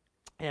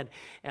 And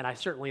I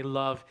certainly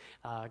love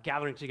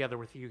gathering together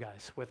with you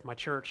guys, with my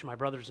church, my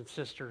brothers and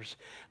sisters,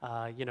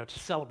 to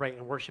celebrate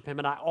and worship him.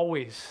 And I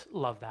always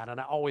love that, and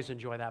I always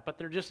enjoy that. But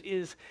there just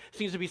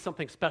seems to be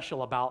something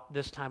special about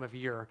this time of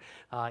year,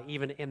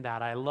 even in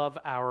that. I love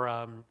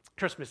our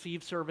Christmas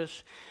Eve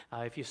service.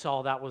 If you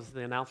saw,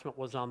 the announcement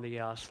was on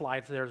the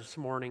slides there this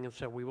morning. And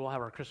so we will have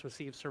our Christmas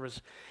Eve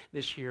service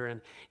this year,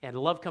 and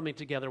love coming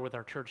together with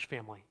our church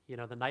family.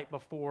 The night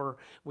before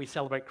we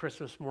celebrate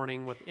Christmas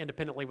morning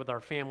independently with our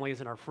families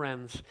and our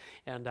friends,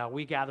 and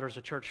we gather as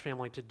a church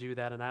family to do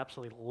that, and I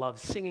absolutely love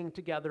singing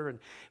together and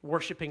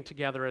worshiping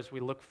together as we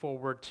look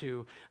forward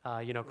to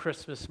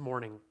Christmas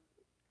morning.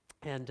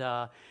 And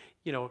I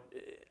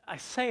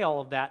say all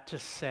of that to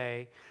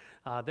say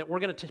that we're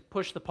going to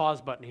push the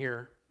pause button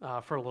here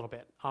for a little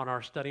bit on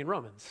our study in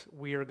Romans.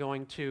 We are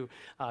going to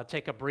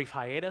take a brief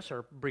hiatus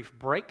or brief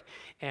break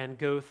and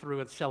go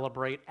through and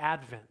celebrate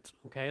Advent.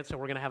 Okay, and so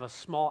we're going to have a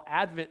small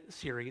Advent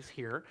series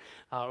here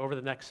over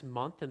the next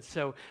month. And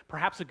so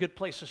perhaps a good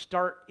place to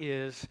start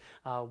is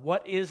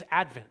what is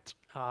Advent?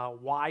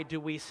 Why do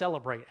we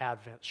celebrate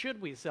Advent?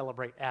 Should we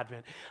celebrate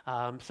Advent?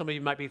 Some of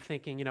you might be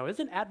thinking,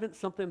 isn't Advent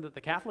something that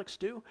the Catholics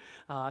do?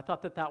 I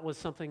thought that was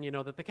something,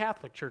 that the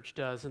Catholic Church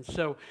does. And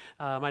so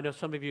I know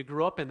some of you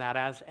grew up in that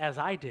as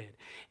I did.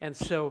 And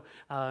so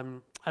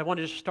I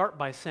wanted to start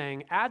by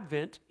saying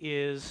Advent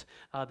is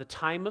the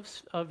time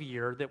of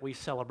year that we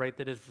celebrate,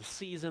 that is the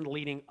season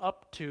leading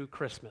up to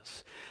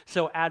Christmas.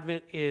 So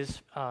Advent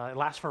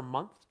lasts for a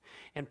month.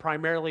 And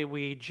primarily,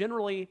 we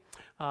generally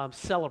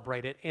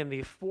celebrate it in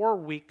the 4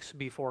 weeks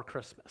before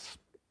Christmas.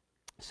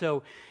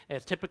 So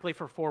it's typically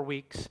for 4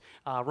 weeks.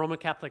 Roman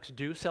Catholics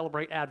do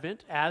celebrate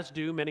Advent, as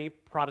do many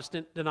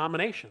Protestant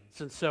denominations.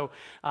 And so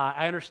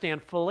I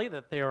understand fully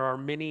that there are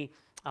many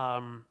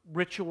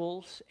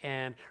rituals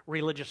and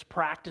religious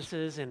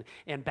practices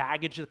and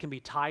baggage that can be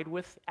tied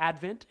with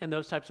Advent and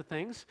those types of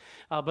things.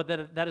 But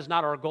that is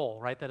not our goal,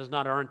 right? That is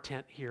not our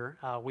intent here.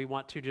 We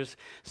want to just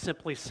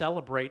simply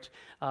celebrate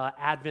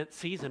Advent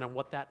season and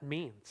what that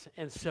means.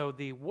 And so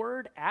the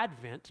word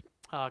Advent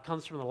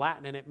comes from the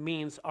Latin, and it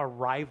means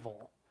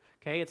arrival.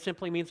 Okay, it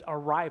simply means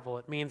arrival.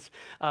 It means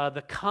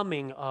the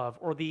coming of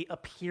or the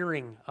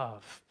appearing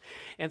of.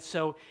 And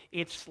so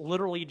it's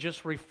literally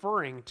just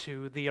referring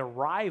to the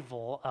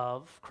arrival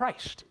of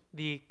Christ,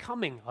 the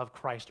coming of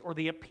Christ, or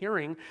the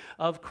appearing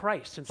of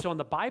Christ. And so in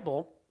the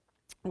Bible,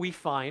 we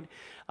find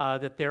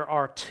that there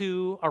are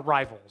two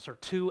arrivals or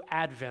two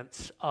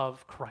advents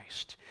of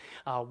Christ.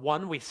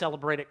 One we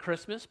celebrate at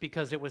Christmas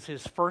because it was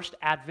his first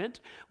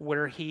advent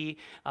where he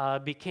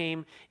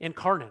became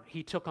incarnate.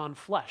 He took on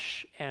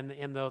flesh, and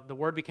the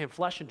Word became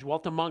flesh and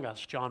dwelt among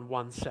us, John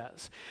 1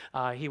 says.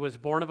 He was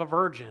born of a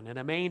virgin in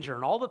a manger,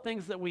 and all the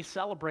things that we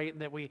celebrate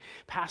and that we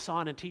pass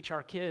on and teach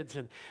our kids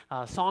and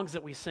songs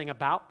that we sing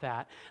about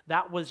that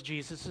was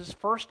Jesus'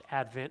 first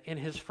advent in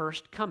his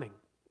first coming.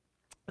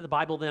 The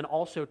Bible then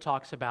also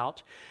talks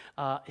about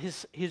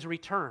his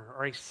return,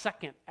 or a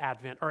second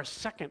advent, or a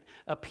second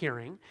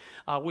appearing,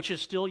 which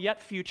is still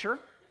yet future,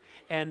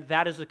 and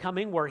that is the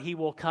coming where he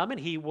will come and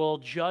he will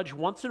judge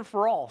once and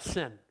for all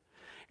sin,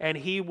 and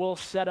he will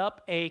set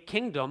up a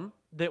kingdom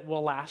that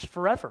will last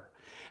forever.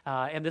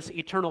 And this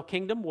eternal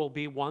kingdom will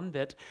be one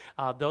that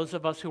those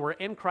of us who are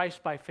in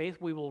Christ by faith,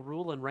 we will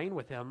rule and reign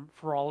with him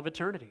for all of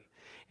eternity.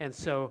 And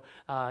so,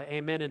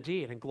 amen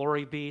indeed, and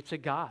glory be to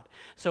God.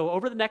 So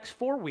over the next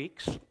 4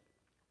 weeks,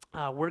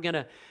 we're going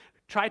to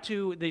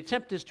the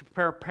attempt is to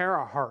prepare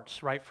our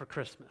hearts, right, for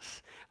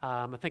Christmas.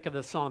 I think of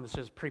the song that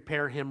says,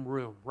 prepare him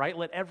room, right?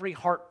 Let every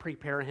heart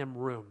prepare him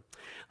room.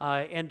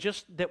 And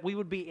just that we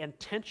would be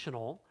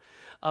intentional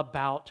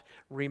about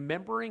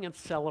remembering and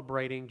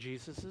celebrating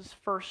Jesus'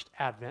 first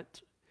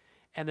advent,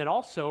 and then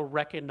also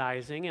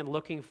recognizing and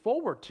looking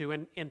forward to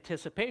in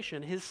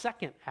anticipation his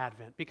second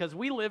advent, because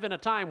we live in a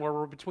time where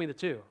we're between the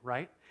two,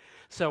 right?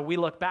 So we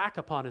look back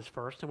upon his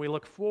first and we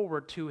look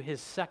forward to his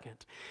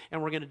second.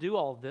 And we're going to do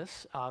all of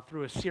this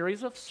through a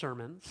series of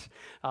sermons,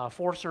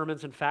 4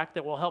 sermons, in fact,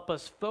 that will help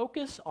us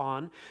focus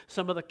on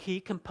some of the key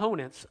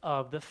components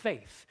of the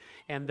faith.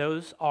 And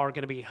those are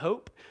going to be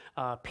hope,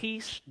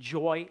 peace,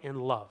 joy,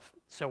 and love.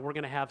 So we're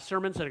going to have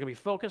sermons that are going to be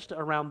focused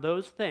around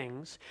those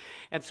things.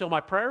 And so my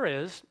prayer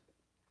is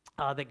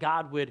that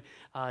God would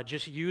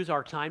just use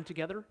our time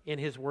together in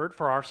his word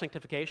for our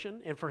sanctification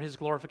and for his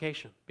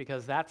glorification,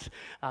 because that's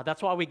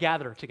why we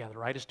gather together,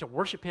 right? Is to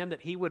worship him,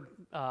 that he would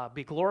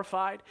be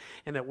glorified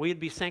and that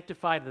we'd be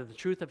sanctified in the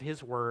truth of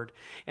his word.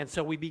 And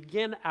so we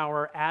begin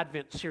our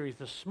Advent series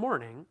this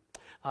morning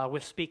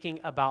with speaking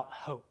about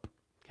hope,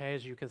 okay,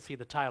 as you can see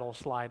the title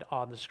slide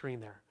on the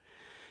screen there.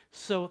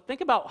 So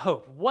think about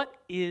hope. What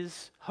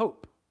is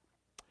hope?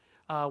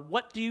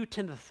 What do you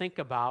tend to think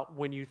about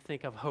when you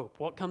think of hope?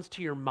 What comes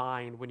to your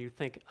mind when you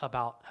think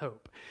about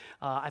hope?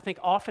 I think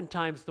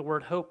oftentimes the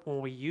word hope,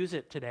 when we use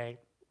it today,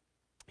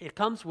 it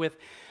comes with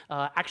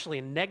actually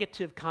a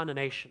negative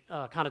connotation.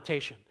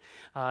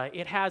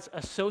 It has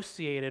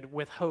associated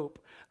with hope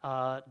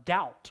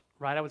doubt,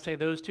 right? I would say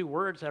those two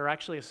words are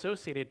actually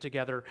associated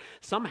together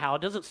somehow.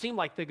 It doesn't seem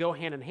like they go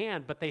hand in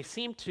hand, but they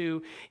seem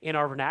to in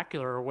our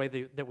vernacular or way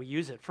that we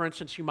use it. For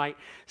instance, you might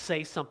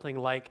say something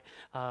like,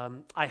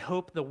 I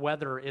hope the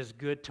weather is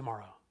good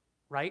tomorrow,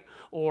 right?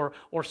 Or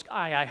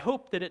Sky, I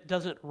hope that it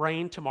doesn't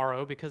rain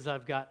tomorrow because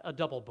I've got a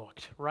double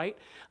booked, right?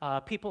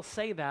 People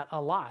say that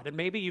a lot. And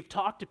maybe you've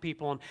talked to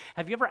people, and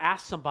have you ever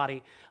asked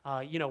somebody,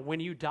 when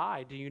you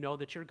die, do you know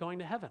that you're going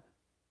to heaven?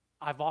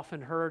 I've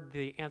often heard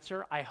the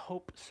answer, I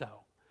hope so.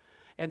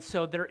 And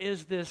so there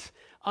is this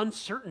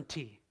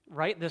uncertainty,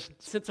 right? This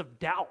sense of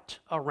doubt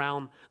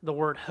around the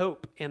word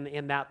hope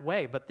in that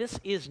way. But this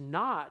is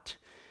not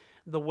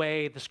the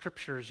way the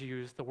scriptures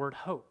use the word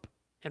hope.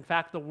 In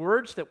fact, the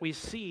words that we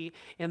see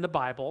in the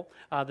Bible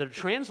that are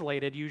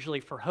translated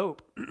usually for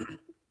hope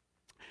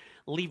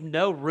leave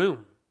no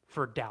room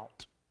for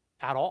doubt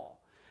at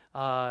all.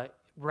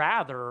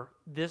 Rather,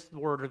 this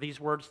word or these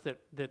words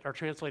that are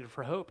translated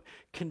for hope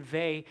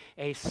convey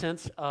a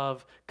sense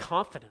of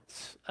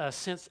confidence, a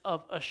sense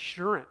of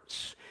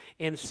assurance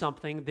in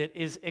something that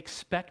is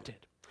expected.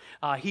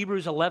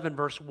 Hebrews 11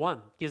 verse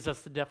 1 gives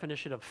us the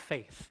definition of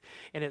faith.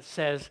 And it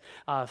says,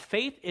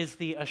 faith is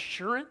the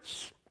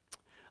assurance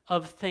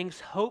of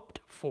things hoped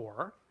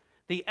for,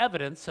 the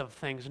evidence of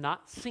things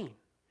not seen.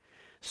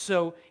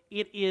 So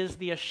it is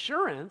the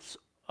assurance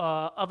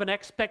of an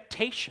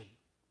expectation,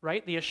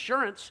 right? The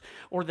assurance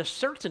or the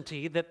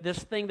certainty that this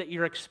thing that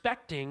you're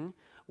expecting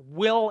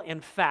will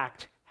in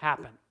fact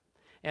happen.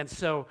 And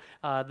so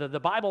the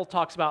Bible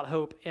talks about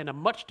hope in a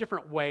much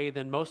different way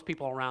than most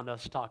people around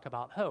us talk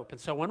about hope. And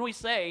so when we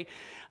say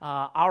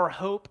our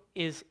hope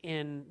is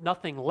in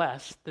nothing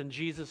less than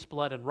Jesus'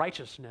 blood and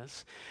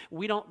righteousness,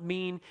 we don't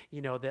mean,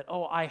 that,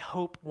 I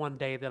hope one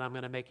day that I'm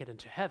going to make it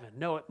into heaven.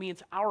 No, it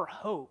means our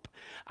hope,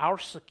 our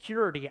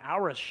security,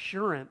 our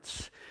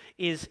assurance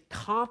is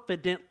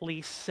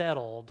confidently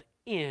settled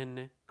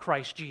in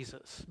Christ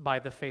Jesus by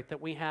the faith that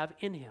we have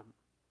in him.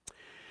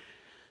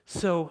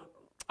 So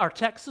our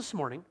text this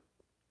morning,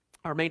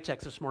 our main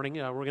text this morning,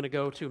 we're going to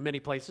go to many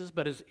places,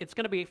 but it's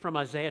going to be from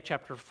Isaiah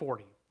chapter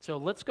 40. So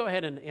let's go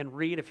ahead and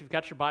read. If you've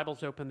got your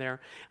Bibles open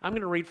there, I'm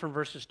going to read from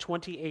verses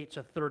 28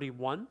 to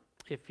 31,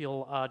 if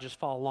you'll just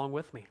follow along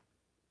with me.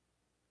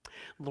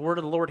 The word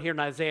of the Lord here in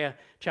Isaiah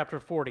chapter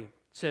 40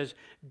 says,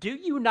 "Do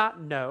you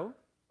not know?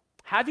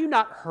 Have you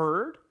not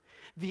heard?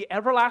 The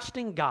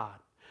everlasting God,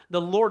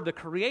 the Lord, the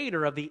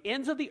creator of the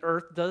ends of the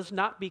earth, does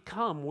not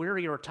become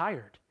weary or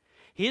tired.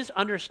 His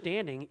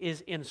understanding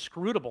is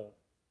inscrutable.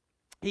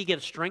 He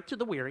gives strength to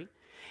the weary,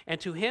 and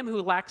to him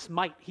who lacks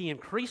might he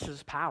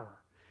increases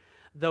power.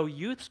 Though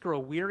youths grow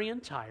weary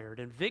and tired,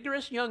 and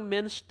vigorous young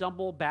men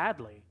stumble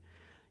badly,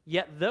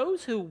 yet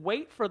those who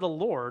wait for the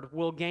Lord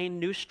will gain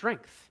new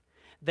strength.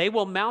 They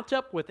will mount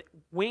up with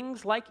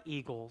wings like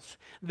eagles.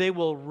 They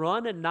will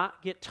run and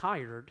not get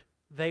tired.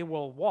 They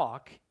will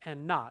walk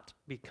and not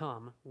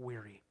become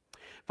weary."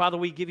 Father,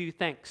 we give you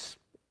thanks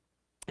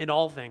in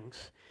all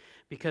things,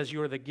 because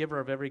you are the giver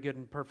of every good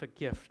and perfect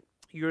gift.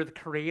 You are the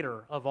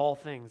creator of all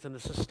things and the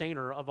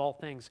sustainer of all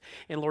things.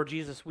 And Lord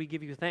Jesus, we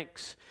give you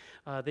thanks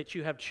that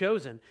you have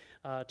chosen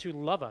to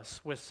love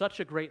us with such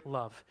a great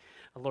love.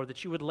 Lord,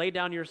 that you would lay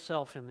down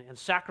yourself and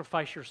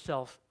sacrifice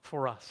yourself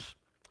for us.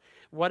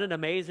 What an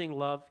amazing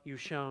love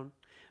you've shown.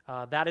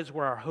 That is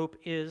where our hope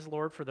is,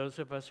 Lord, for those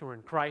of us who are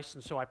in Christ.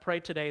 And so I pray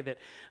today that,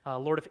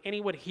 Lord, if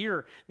any would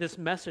hear this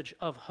message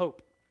of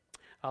hope,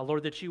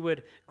 Lord, that you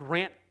would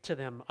grant to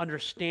them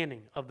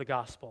understanding of the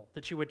gospel,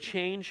 that you would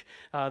change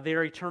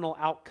their eternal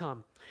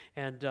outcome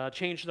and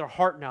change their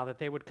heart now, that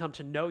they would come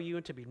to know you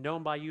and to be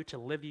known by you, to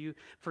live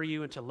for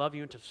you and to love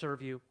you and to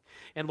serve you.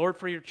 And Lord,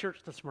 for your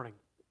church this morning,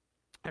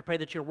 I pray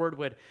that your word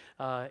would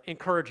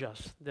encourage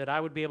us, that I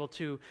would be able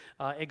to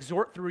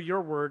exhort through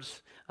your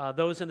words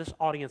those in this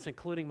audience,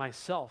 including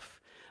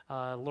myself,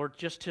 Lord,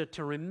 just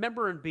to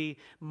remember and be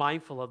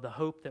mindful of the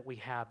hope that we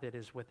have that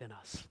is within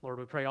us. Lord,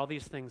 we pray all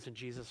these things in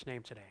Jesus'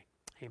 name today.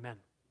 Amen.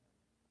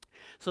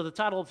 So the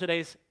title of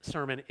today's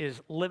sermon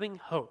is Living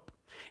Hope.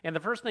 And the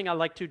first thing I'd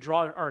like to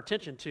draw our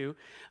attention to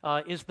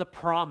is the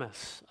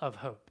promise of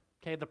hope.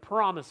 Okay, the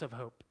promise of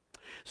hope.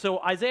 So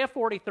Isaiah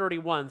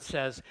 40:31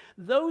 says,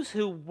 "Those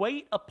who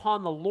wait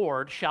upon the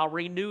Lord shall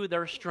renew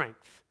their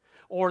strength,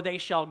 or they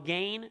shall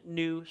gain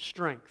new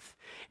strength."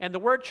 And the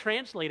word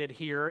translated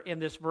here in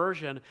this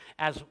version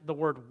as the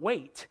word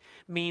wait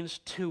means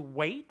to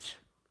wait,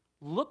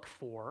 look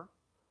for,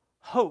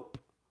 hope,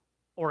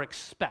 or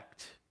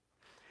expect.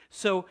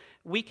 So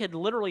we could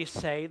literally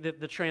say that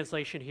the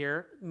translation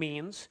here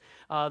means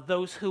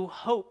those who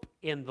hope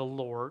in the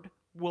Lord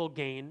will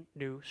gain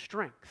new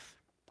strength.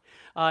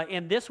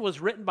 And this was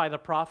written by the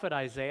prophet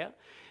Isaiah,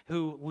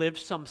 who lived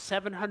some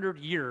 700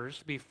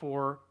 years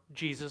before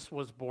Jesus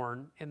was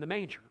born in the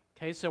manger.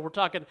 Okay, so we're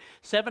talking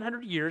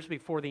 700 years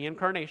before the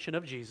incarnation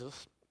of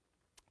Jesus.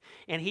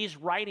 And he's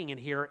writing in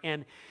here,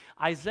 and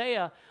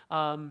Isaiah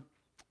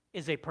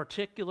is a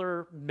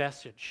particular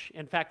message.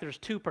 In fact, there's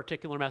two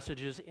particular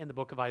messages in the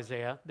book of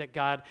Isaiah that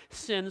God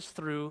sends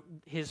through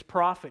his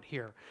prophet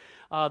here.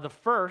 The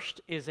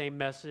first is a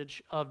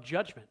message of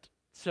judgment.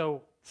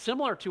 So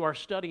similar to our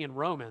study in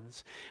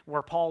Romans,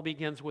 where Paul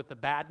begins with the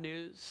bad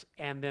news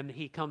and then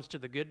he comes to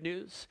the good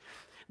news,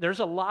 there's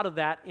a lot of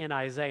that in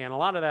Isaiah and a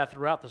lot of that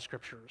throughout the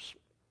scriptures.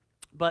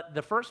 But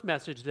the first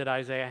message that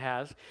Isaiah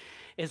has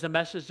is a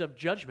message of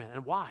judgment.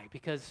 And why?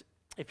 Because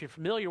if you're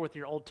familiar with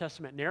your Old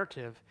Testament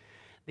narrative,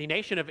 the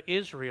nation of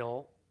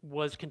Israel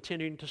was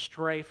continuing to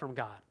stray from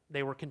God.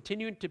 They were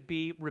continuing to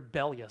be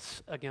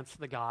rebellious against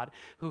the God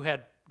who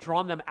had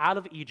drawn them out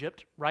of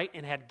Egypt, right,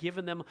 and had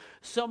given them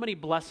so many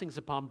blessings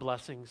upon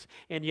blessings,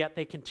 and yet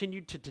they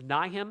continued to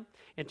deny him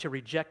and to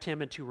reject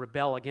him and to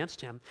rebel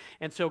against him.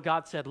 And so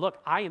God said, look,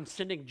 I am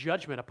sending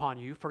judgment upon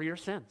you for your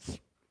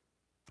sins.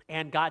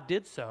 And God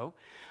did so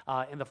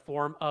in the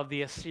form of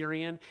the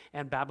Assyrian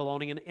and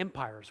Babylonian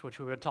empires, which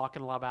we've been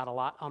talking about a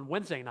lot on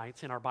Wednesday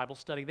nights in our Bible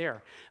study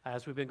there,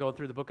 as we've been going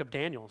through the book of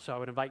Daniel. So I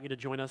would invite you to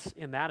join us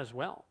in that as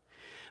well.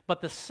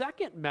 But the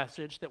second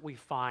message that we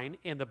find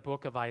in the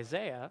book of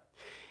Isaiah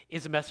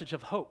is a message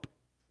of hope.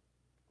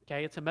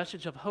 Okay, it's a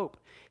message of hope.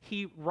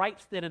 He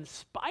writes that in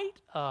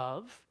spite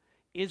of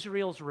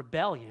Israel's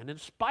rebellion, in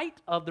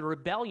spite of the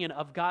rebellion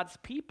of God's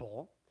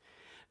people,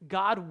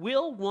 God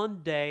will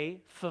one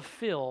day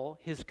fulfill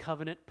his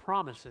covenant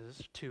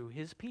promises to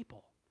his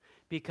people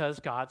because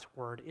God's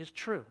word is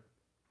true.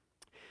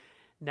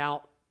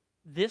 Now,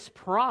 this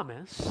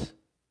promise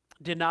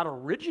did not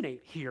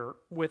originate here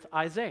with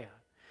Isaiah.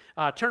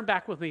 Turn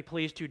back with me,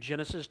 please, to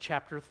Genesis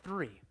chapter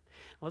 3.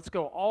 Let's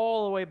go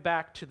all the way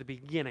back to the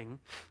beginning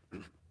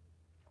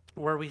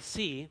where we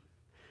see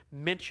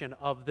mention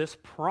of this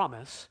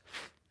promise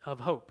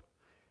of hope.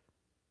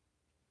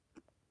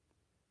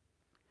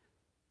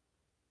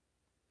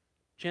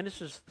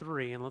 Genesis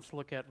 3, and let's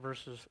look at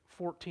verses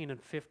 14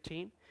 and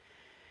 15.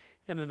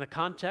 And in the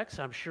context,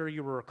 I'm sure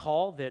you will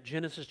recall that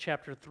Genesis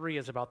chapter 3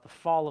 is about the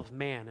fall of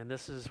man, and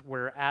this is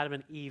where Adam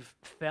and Eve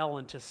fell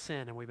into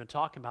sin, and we've been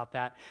talking about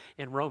that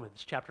in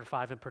Romans chapter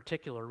 5 in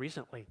particular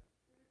recently.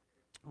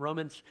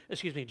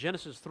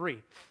 Genesis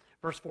 3,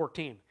 verse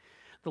 14.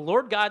 The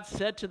Lord God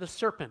said to the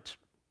serpent,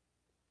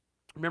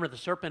 remember, the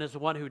serpent is the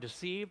one who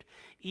deceived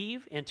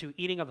Eve into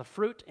eating of the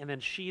fruit, and then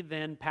she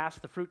then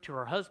passed the fruit to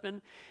her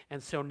husband,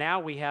 and so now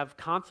we have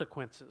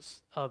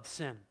consequences of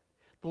sin.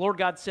 The Lord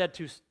God said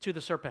to the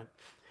serpent,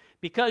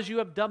 because you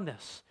have done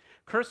this,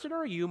 cursed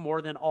are you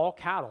more than all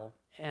cattle,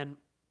 and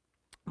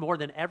more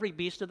than every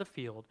beast of the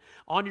field.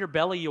 On your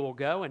belly you will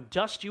go, and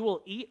dust you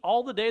will eat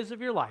all the days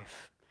of your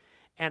life.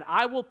 And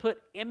I will put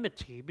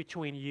enmity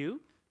between you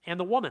and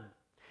the woman,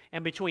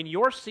 and between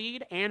your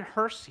seed and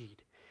her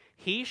seed.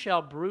 He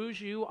shall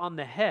bruise you on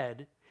the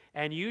head,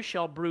 and you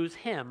shall bruise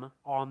him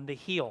on the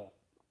heel.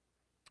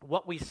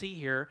 What we see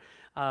here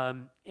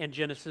in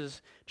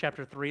Genesis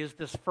chapter 3 is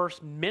this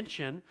first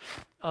mention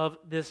of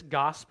this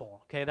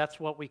gospel. Okay, that's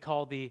what we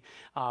call the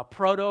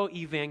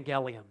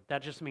proto-evangelium.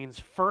 That just means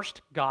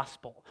first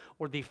gospel,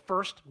 or the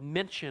first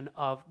mention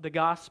of the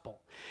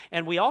gospel.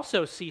 And we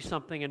also see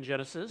something in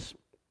Genesis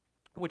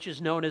which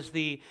is known as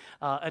the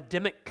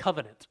Adamic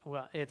covenant.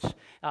 Well, it's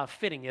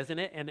fitting, isn't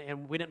it?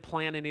 And we didn't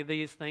plan any of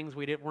these things.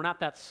 We're not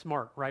that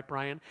smart, right,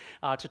 Brian,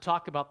 to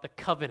talk about the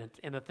covenant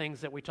and the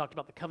things that we talked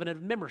about, the covenant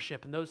of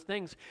membership and those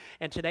things.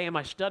 And today in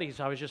my studies,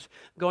 I was just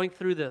going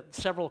through the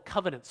several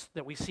covenants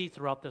that we see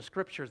throughout the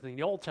scriptures in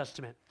the Old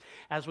Testament.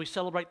 As we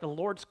celebrate the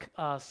Lord's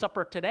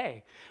Supper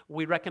today,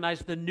 we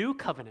recognize the new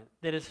covenant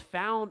that is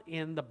found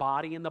in the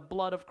body and the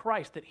blood of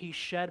Christ that he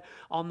shed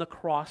on the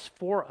cross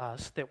for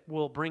us, that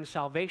will bring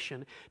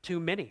salvation to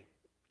many.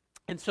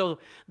 And so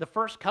the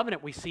first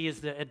covenant we see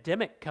is the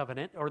Adamic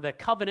covenant, or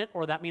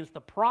that means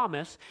the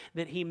promise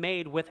that he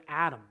made with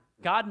Adam.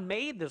 God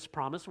made this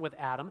promise with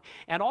Adam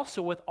and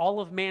also with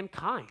all of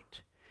mankind.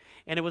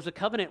 And it was a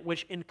covenant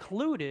which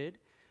included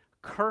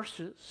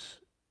curses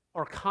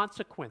or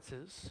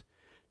consequences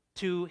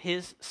to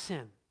his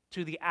sin.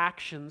 to the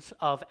actions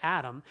of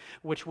Adam,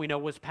 which we know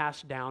was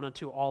passed down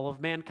unto all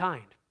of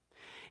mankind,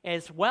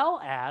 as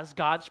well as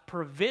God's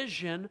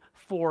provision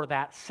for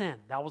that sin.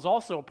 That was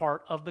also a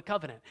part of the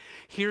covenant.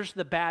 Here's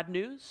the bad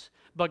news,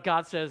 but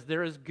God says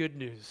there is good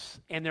news,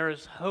 and there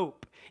is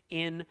hope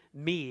in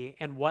me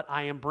and what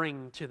I am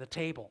bringing to the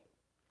table.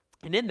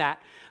 And in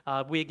that,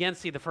 we again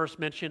see the first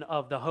mention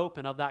of the hope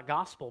and of that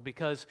gospel,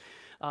 because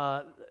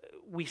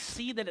we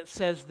see that it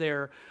says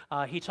there,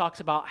 he talks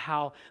about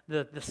how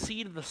the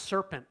seed of the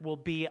serpent will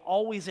be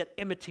always at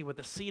enmity with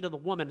the seed of the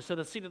woman. So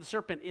the seed of the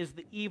serpent is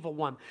the evil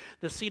one.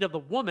 The seed of the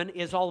woman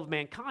is all of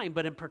mankind,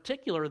 but in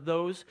particular,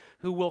 those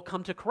who will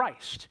come to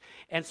Christ.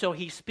 And so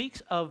he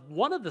speaks of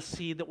one of the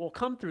seed that will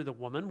come through the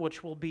woman,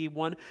 which will be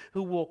one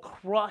who will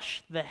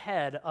crush the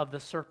head of the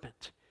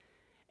serpent.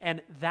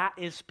 And that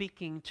is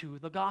speaking to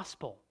the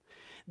gospel.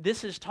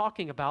 This is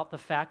talking about the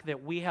fact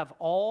that we have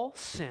all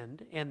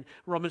sinned, and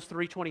Romans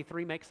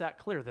 3:23 makes that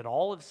clear, that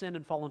all have sinned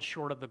and fallen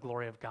short of the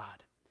glory of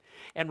God.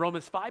 And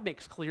Romans 5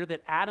 makes clear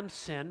that Adam's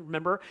sin,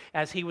 remember,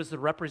 as he was the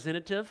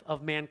representative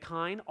of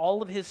mankind,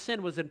 all of his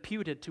sin was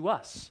imputed to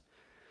us.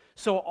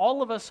 So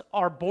all of us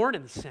are born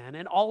in sin,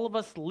 and all of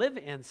us live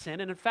in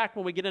sin. And in fact,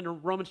 when we get into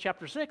Romans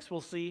chapter 6,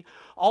 we'll see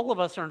all of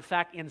us are in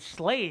fact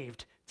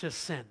enslaved to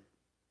sin.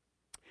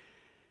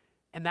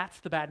 And that's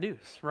the bad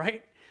news,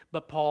 right?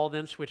 But Paul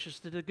then switches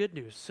to the good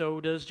news.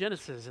 So does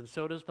Genesis, and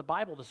so does the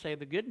Bible, to say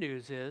the good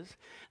news is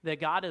that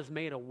God has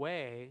made a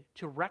way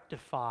to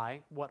rectify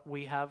what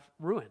we have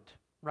ruined,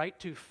 right?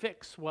 To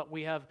fix what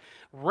we have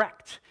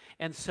wrecked.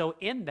 And so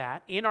in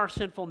that, in our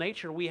sinful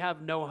nature, we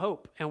have no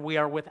hope, and we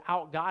are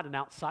without God and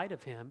outside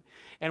of him,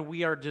 and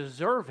we are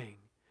deserving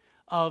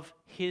of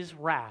his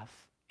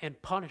wrath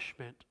and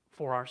punishment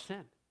for our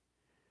sin.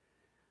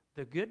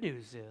 The good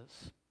news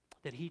is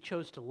that he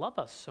chose to love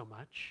us so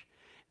much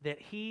that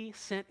he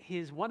sent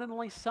his one and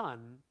only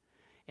Son,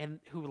 and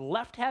who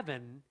left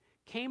heaven,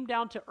 came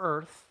down to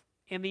earth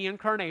in the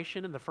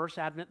incarnation, in the first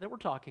advent that we're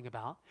talking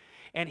about,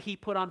 and he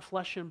put on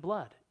flesh and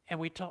blood. And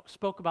we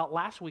spoke about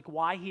last week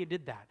why he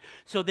did that,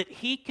 so that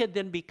he could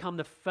then become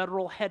the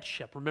federal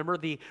headship, remember,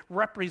 the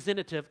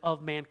representative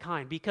of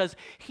mankind, because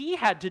he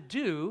had to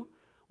do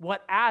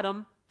what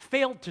Adam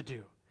failed to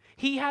do.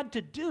 He had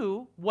to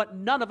do what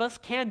none of us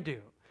can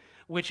do,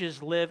 which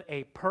is live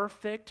a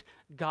perfect,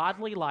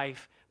 godly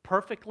life,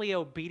 perfectly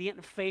obedient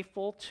and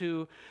faithful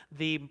to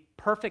the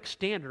perfect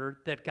standard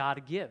that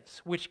God gives,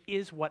 which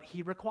is what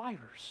he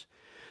requires.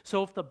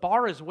 So if the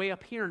bar is way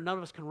up here and none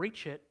of us can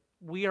reach it,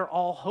 we are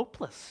all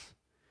hopeless.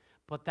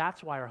 But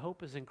that's why our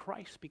hope is in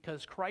Christ,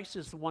 because Christ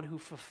is the one who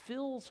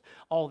fulfills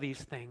all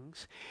these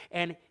things.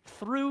 And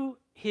through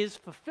his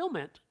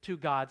fulfillment to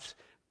God's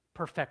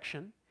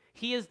perfection,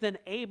 he is then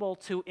able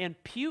to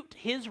impute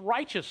his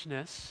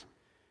righteousness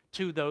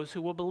to those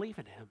who will believe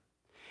in him.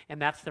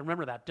 And that's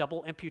remember that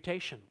double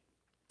imputation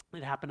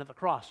that happened at the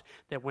cross.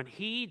 That when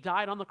he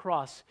died on the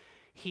cross,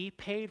 he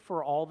paid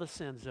for all the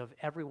sins of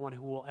everyone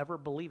who will ever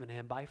believe in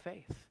him by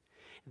faith.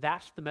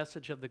 That's the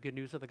message of the good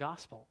news of the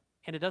gospel.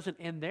 And it doesn't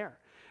end there.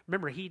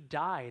 Remember, he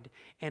died,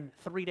 and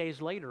 3 days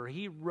later,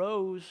 he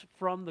rose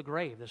from the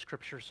grave, the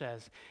scripture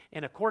says.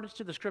 In accordance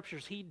to the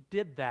scriptures, he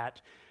did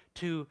that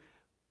to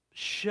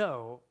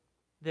show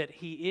that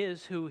he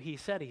is who he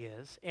said he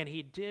is, and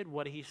he did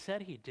what he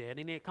said he did,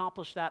 and he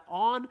accomplished that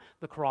on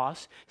the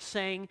cross,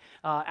 saying,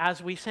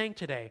 as we sang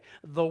today,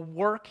 the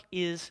work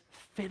is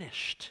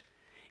finished.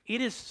 It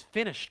is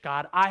finished,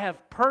 God. I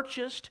have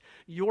purchased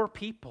your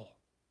people.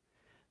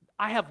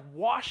 I have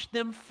washed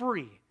them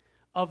free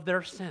of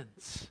their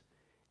sins.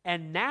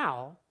 And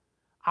now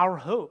our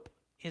hope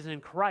is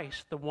in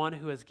Christ, the one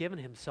who has given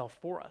himself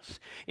for us.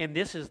 And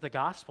this is the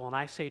gospel. And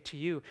I say to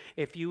you,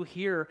 if you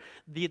hear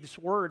these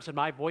words in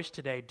my voice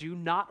today, do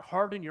not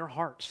harden your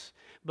hearts,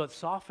 but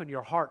soften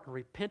your heart and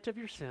repent of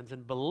your sins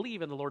and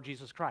believe in the Lord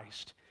Jesus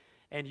Christ.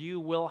 And you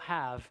will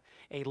have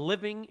a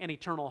living and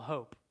eternal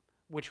hope,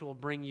 which will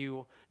bring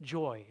you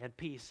joy and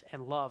peace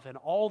and love and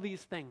all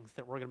these things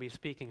that we're going to be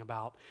speaking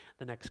about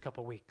the next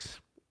couple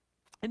weeks.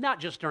 And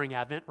not just during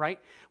Advent, right?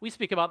 We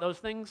speak about those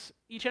things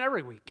each and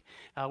every week.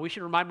 We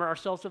should remind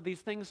ourselves of these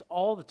things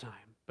all the time,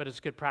 but it's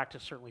good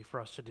practice certainly for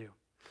us to do.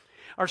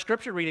 Our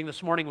scripture reading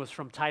this morning was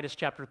from Titus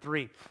chapter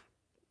 3.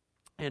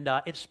 And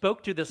it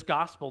spoke to this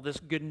gospel, this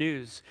good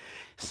news,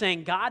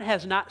 saying God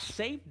has not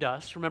saved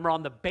us, remember,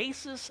 on the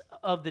basis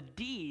of the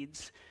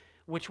deeds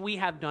which we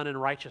have done in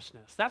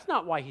righteousness. That's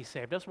not why he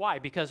saved us. Why?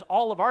 Because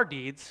all of our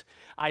deeds,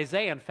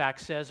 Isaiah in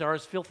fact says, are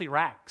as filthy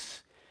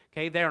rags.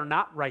 Okay, they are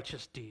not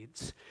righteous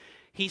deeds.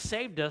 He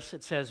saved us,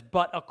 it says,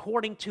 but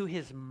according to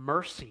his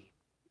mercy.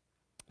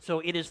 So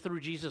it is through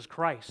Jesus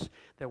Christ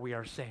that we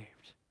are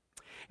saved.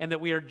 And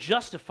that we are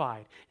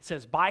justified, it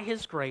says, by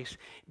his grace,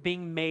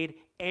 being made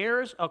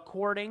heirs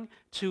according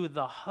to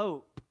the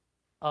hope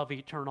of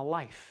eternal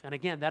life. And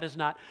again, that is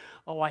not,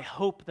 oh, I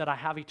hope that I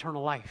have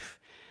eternal life.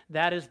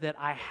 That is that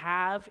I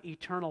have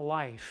eternal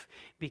life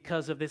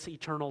because of this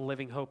eternal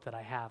living hope that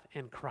I have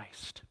in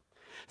Christ.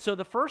 So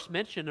the first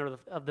mention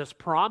of this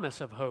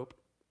promise of hope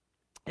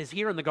is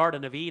here in the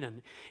Garden of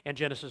Eden in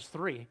Genesis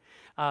 3.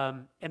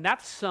 And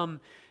that's some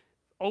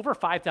over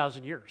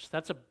 5,000 years.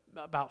 That's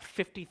about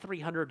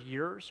 5,300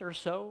 years or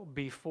so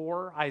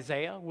before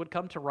Isaiah would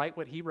come to write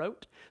what he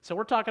wrote. So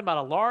we're talking about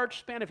a large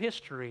span of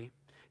history,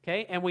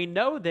 okay? And we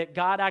know that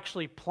God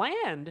actually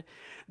planned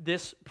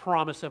this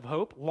promise of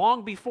hope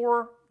long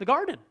before the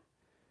garden.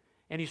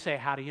 And you say,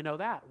 how do you know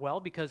that? Well,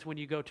 because when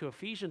you go to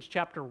Ephesians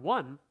chapter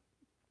 1,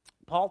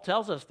 Paul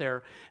tells us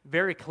there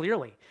very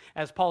clearly,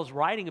 as Paul's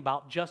writing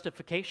about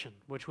justification,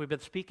 which we've been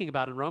speaking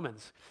about in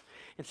Romans,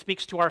 it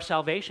speaks to our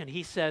salvation.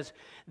 He says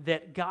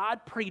that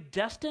God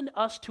predestined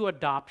us to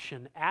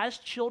adoption as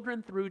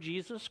children through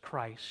Jesus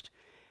Christ,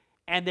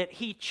 and that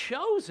he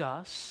chose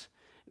us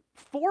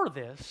for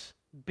this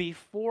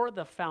before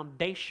the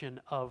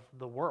foundation of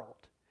the world.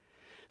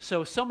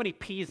 So many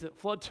P's that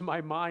flood to my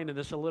mind in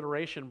this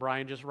alliteration,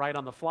 Brian, just right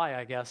on the fly,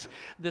 I guess.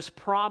 This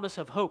promise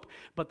of hope.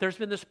 But there's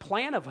been this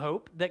plan of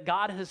hope that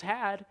God has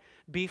had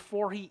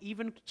before he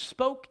even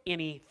spoke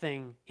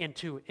anything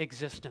into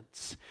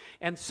existence.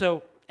 And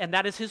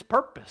that is his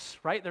purpose,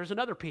 right? There's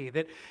another P,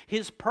 that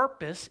his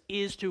purpose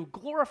is to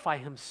glorify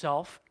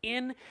himself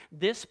in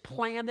this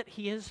plan that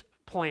he has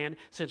planned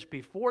since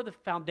before the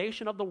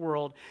foundation of the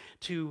world,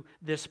 to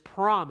this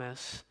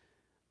promise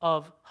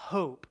of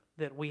hope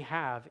that we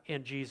have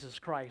in Jesus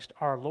Christ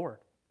our Lord.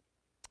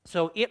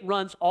 So it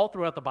runs all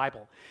throughout the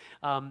Bible.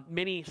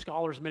 Many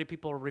scholars, many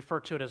people refer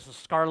to it as the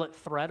scarlet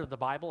thread of the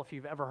Bible, if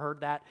you've ever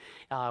heard that,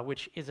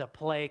 which is a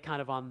play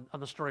kind of on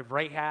the story of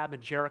Rahab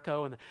and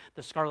Jericho and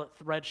the scarlet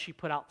thread she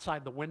put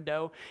outside the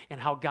window and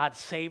how God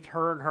saved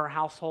her and her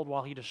household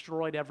while he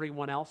destroyed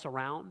everyone else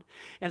around.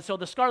 And so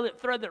the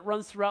scarlet thread that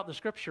runs throughout the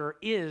scripture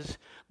is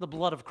the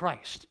blood of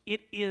Christ.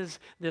 It is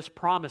this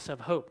promise of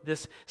hope,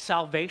 this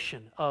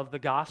salvation of the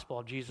gospel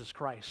of Jesus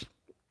Christ.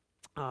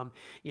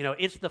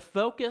 It's the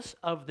focus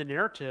of the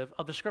narrative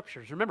of the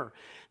scriptures. Remember,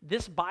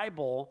 this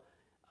Bible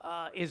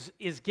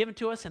is given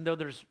to us, and though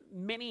there's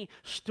many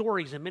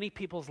stories and many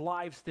people's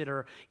lives that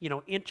are,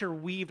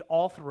 interweaved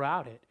all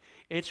throughout it,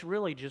 it's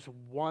really just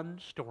one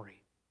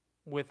story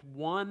with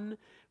one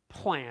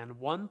plan,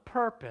 one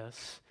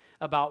purpose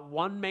about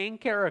one main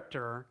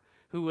character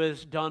who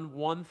has done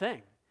one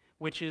thing,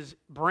 which is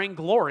bring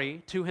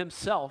glory to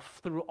himself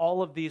through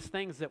all of these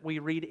things that we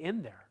read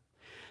in there.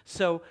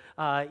 So,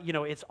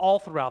 it's all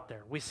throughout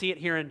there. We see it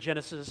here in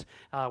Genesis.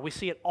 We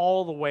see it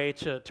all the way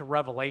to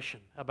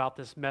Revelation about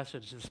this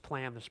message, this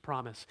plan, this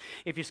promise.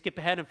 If you skip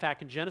ahead, in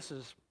fact, in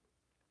Genesis,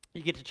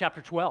 you get to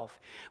chapter 12,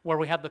 where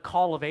we have the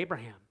call of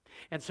Abraham.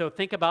 And so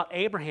think about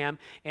Abraham,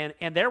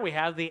 and there we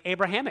have the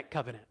Abrahamic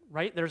covenant,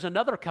 right? There's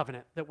another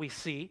covenant that we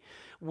see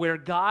where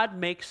God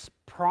makes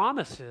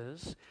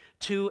promises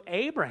to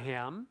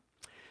Abraham,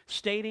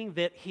 stating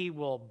that he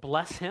will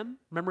bless him.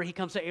 Remember, he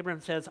comes to Abraham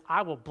and says,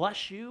 I will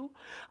bless you.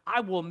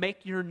 I will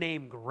make your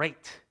name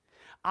great.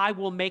 I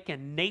will make a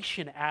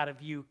nation out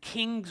of you.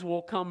 Kings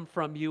will come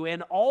from you,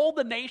 and all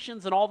the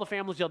nations and all the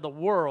families of the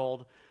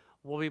world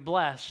will be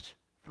blessed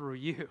through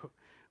you.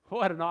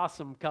 What an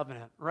awesome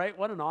covenant, right?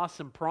 What an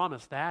awesome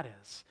promise that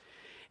is.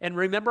 And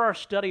remember our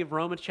study of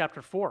Romans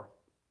chapter 4.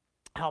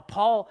 How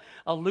Paul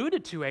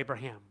alluded to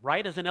Abraham,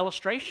 right, as an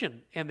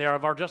illustration in there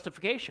of our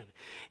justification.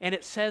 And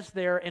it says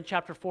there in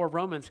chapter 4 of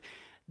Romans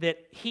that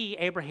he,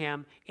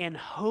 Abraham, in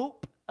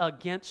hope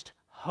against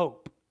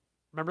hope,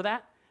 remember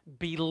that?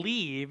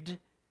 Believed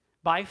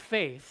by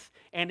faith.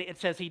 And it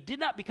says he did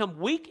not become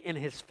weak in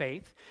his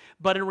faith,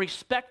 but in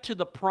respect to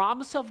the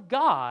promise of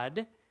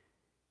God,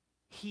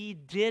 he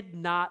did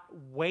not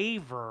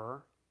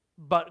waver,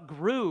 but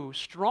grew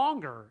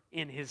stronger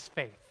in his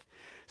faith.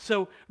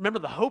 So remember,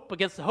 the hope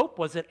against the hope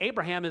was that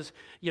Abraham is,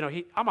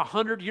 I'm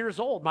 100 years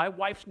old. My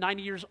wife's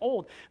 90 years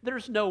old.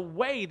 There's no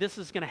way this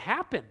is going to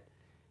happen.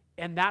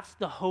 And that's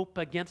the hope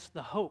against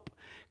the hope,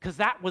 because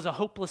that was a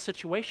hopeless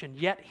situation.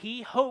 Yet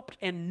he hoped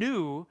and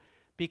knew,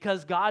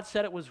 because God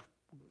said it was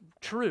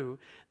true,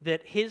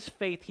 that his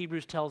faith,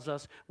 Hebrews tells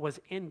us, was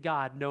in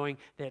God, knowing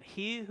that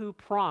he who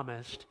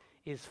promised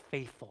is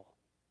faithful.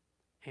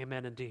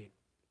 Amen indeed.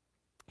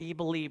 He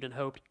believed and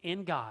hoped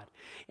in God.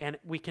 And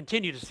we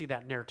continue to see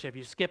that narrative.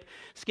 You skip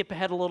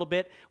ahead a little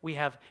bit. We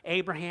have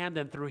Abraham,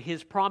 then through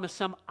his promise,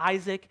 some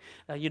Isaac.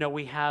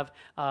 We have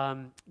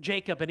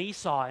Jacob and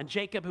Esau, and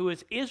Jacob, who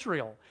is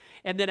Israel.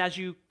 And then as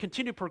you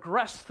continue to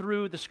progress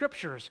through the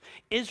scriptures,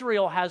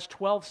 Israel has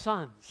 12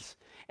 sons,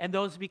 and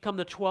those become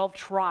the 12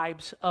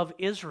 tribes of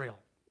Israel.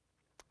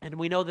 And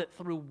we know that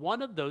through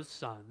one of those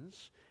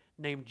sons,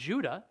 named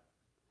Judah,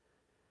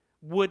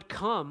 would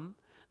come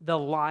the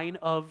line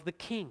of the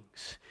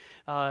kings.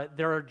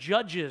 There are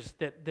judges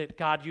that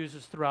God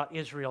uses throughout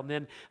Israel, and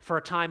then for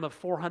a time of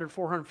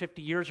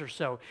 450 years or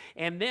so.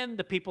 And then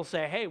the people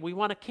say, hey, we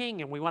want a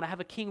king, and we want to have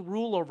a king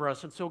rule over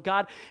us. And so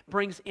God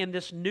brings in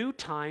this new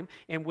time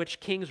in which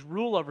kings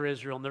rule over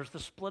Israel, and there's the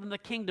split in the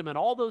kingdom and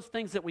all those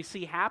things that we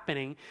see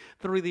happening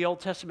through the Old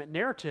Testament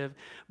narrative.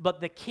 But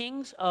the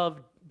kings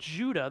of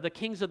Judah, the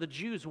kings of the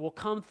Jews, will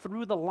come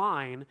through the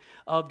line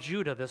of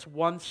Judah, this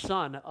one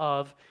son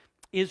of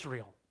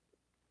Israel.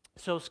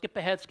 So skip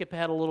ahead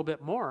a little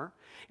bit more,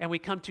 and we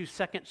come to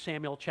 2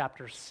 Samuel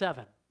chapter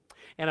 7.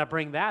 And I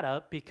bring that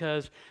up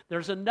because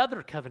there's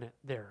another covenant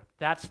there.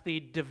 That's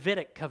the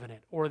Davidic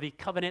covenant, or the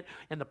covenant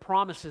and the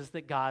promises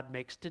that God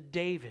makes to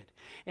David.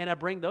 And I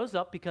bring those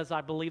up because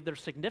I believe they're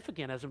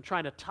significant as I'm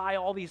trying to tie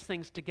all these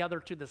things together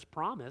to this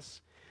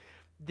promise.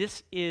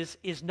 This is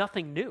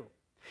nothing new.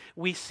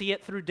 We see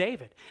it through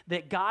David,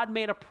 that God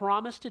made a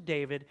promise to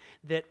David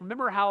that,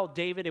 remember how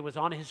David, it was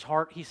on his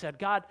heart, he said,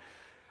 God,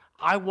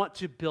 I want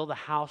to build a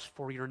house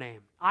for your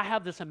name. I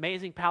have this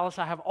amazing palace,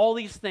 I have all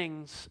these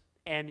things,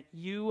 and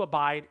you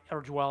abide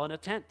or dwell in a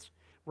tent,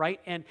 right?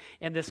 And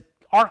this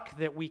ark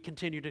that we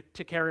continue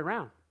to carry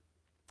around.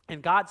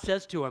 And God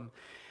says to him,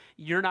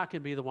 you're not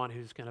going to be the one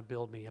who's going to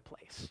build me a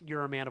place.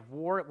 You're a man of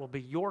war. It will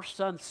be your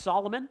son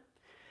Solomon.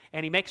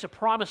 And he makes a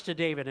promise to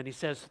David, and he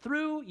says,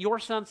 through your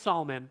son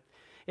Solomon,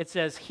 it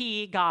says,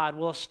 he, God,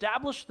 will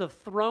establish the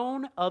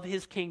throne of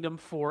his kingdom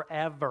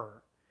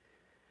forever.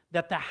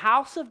 That the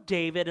house of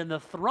David and the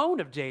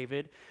throne of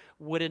David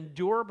would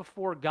endure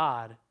before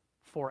God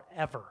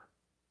forever.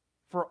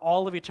 For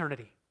all of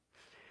eternity.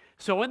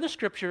 So in the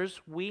scriptures,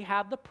 we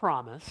have the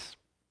promise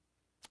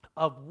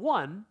of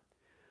one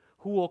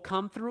who will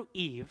come through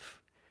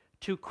Eve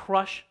to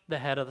crush the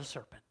head of the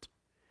serpent.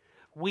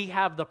 We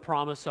have the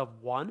promise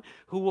of one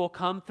who will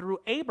come through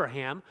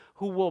Abraham,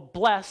 who will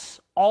bless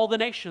all the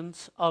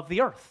nations of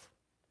the earth.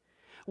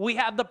 We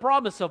have the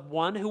promise of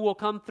one who will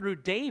come through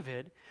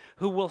David,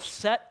 who will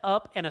set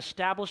up and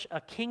establish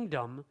a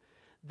kingdom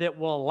that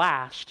will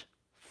last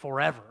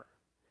forever.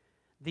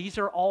 These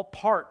are all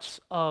parts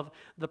of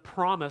the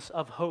promise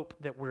of hope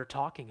that we're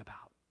talking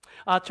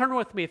about. Turn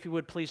with me, if you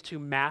would please, to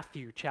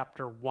Matthew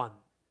chapter 1.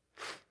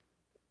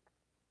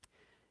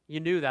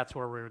 You knew that's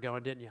where we were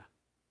going, didn't you?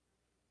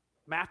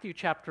 Matthew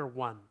chapter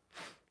 1.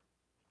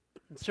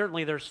 And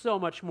certainly there's so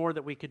much more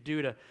that we could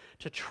do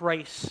to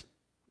trace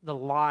the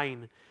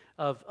line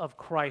of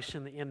Christ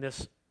in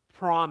this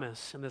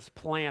promise and this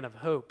plan of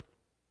hope.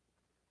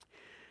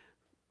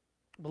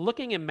 But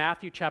looking in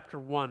Matthew chapter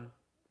 1,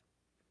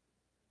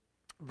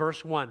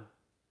 verse 1, it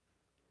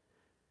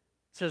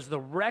says, the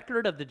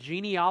record of the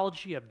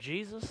genealogy of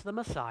Jesus the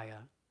Messiah,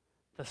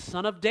 the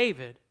son of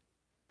David,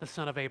 the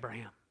son of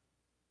Abraham.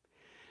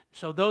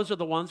 So those are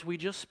the ones we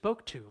just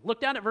spoke to.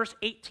 Look down at verse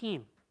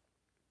 18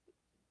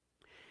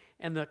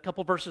 and the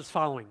couple verses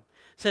following.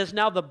 It says,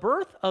 now the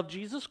birth of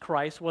Jesus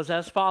Christ was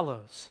as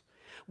follows.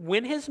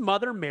 When his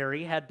mother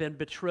Mary had been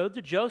betrothed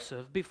to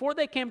Joseph, before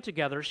they came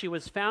together, she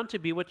was found to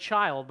be with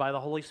child by the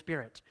Holy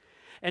Spirit.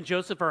 And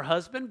Joseph, her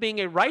husband, being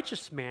a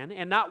righteous man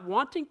and not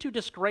wanting to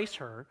disgrace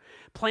her,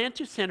 planned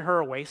to send her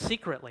away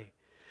secretly.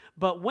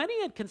 But when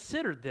he had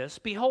considered this,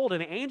 behold,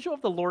 an angel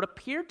of the Lord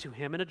appeared to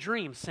him in a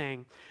dream,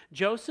 saying,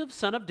 Joseph,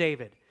 son of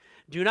David,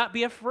 do not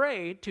be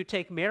afraid to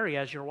take Mary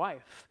as your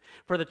wife,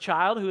 for the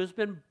child who has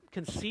been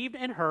conceived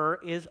in her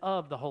is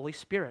of the Holy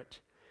Spirit.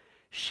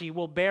 She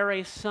will bear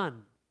a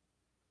son.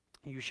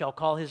 You shall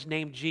call his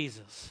name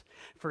Jesus,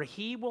 for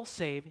he will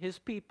save his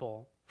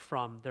people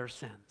from their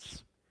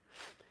sins.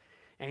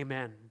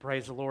 Amen.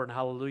 Praise the Lord and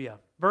hallelujah.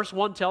 Verse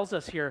 1 tells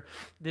us here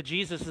that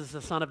Jesus is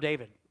the son of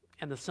David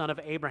and the son of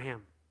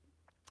Abraham.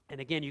 And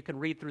again, you can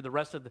read through the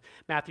rest of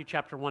Matthew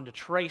chapter 1 to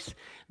trace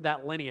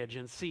that lineage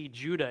and see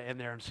Judah in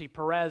there and see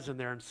Perez in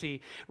there and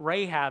see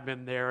Rahab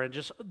in there and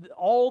just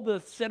all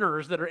the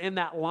sinners that are in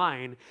that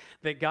line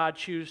that God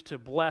chose to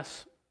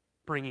bless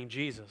bringing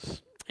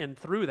Jesus. And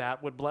through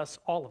that would bless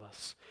all of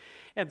us.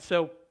 And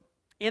so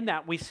in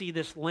that, we see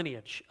this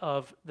lineage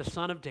of the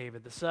son of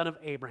David, the son of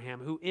Abraham,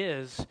 who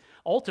is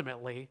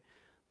ultimately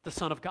the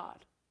Son of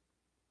God.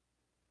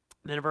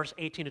 And then in verse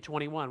 18 to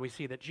 21, we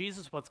see that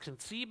Jesus was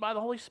conceived by the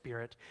Holy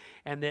Spirit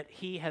and that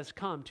he has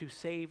come to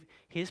save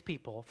his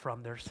people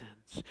from their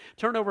sins.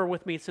 Turn over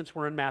with me, since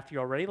we're in Matthew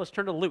already. Let's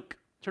turn to Luke.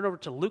 Turn over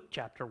to Luke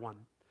chapter 1.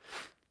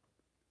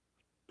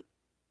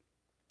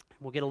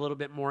 We'll get a little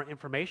bit more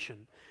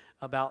information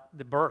about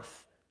the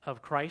birth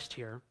of Christ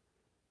here.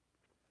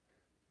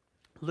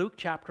 Luke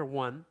chapter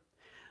 1,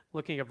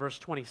 looking at verse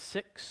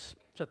 26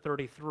 to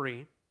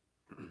 33.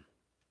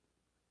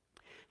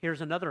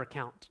 Here's another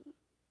account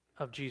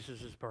of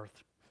Jesus'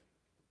 birth.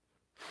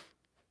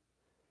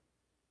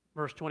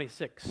 Verse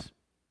 26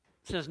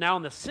 says, now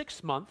in the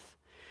 6th month,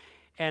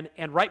 and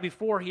right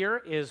before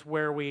here is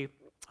where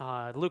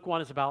Luke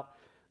 1 is about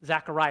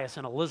Zacharias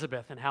and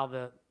Elizabeth and how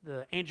the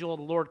angel of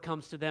the Lord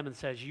comes to them and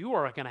says, you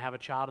are going to have a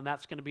child, and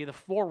that's going to be the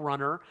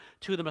forerunner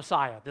to the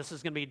Messiah. This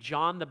is going to be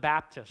John the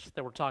Baptist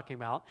that we're talking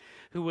about,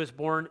 who was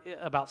born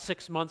about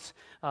 6 months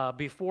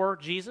before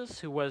Jesus,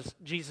 who was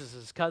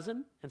Jesus'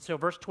 cousin. And so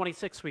verse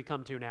 26 we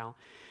come to now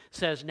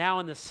says, now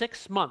in the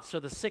 6th month, so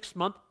the 6th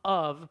month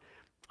of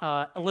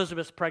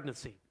Elizabeth's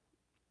pregnancy,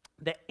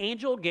 the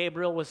angel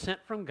Gabriel was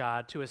sent from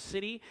God to a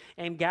city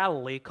in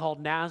Galilee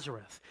called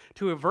Nazareth,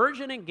 to a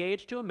virgin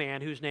engaged to a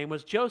man whose name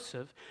was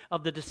Joseph,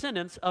 of the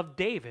descendants of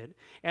David,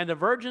 and the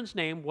virgin's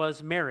name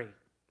was Mary.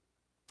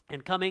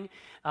 And coming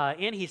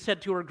in, he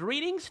said to her,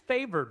 greetings,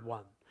 favored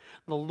one,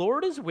 the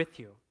Lord is with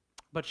you.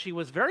 But she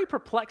was very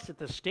perplexed at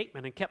this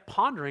statement and kept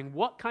pondering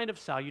what kind of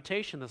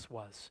salutation this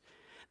was.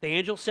 The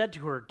angel said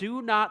to her,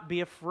 "Do not be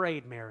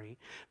afraid, Mary,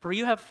 for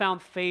you have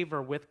found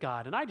favor with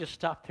God." And I just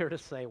stopped there to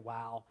say,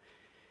 wow.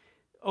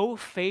 "O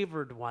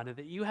favored one,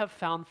 that you have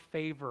found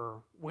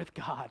favor with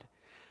God."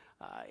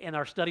 In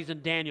our studies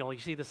in Daniel, you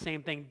see the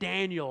same thing.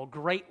 Daniel,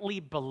 greatly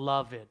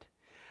beloved.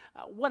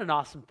 What an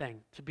awesome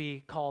thing to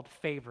be called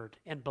favored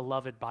and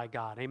beloved by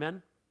God.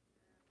 Amen?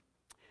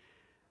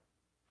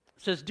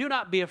 It says, "Do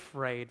not be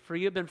afraid, for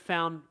you have been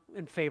found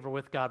in favor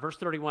with God." Verse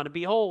 31, "And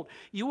behold,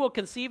 you will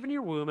conceive in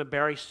your womb and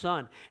bear a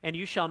son, and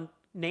you shall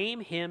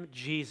name him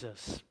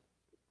Jesus.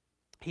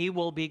 He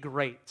will be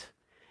great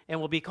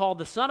and will be called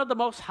the Son of the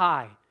Most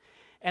High.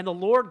 And the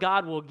Lord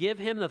God will give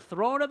him the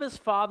throne of his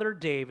father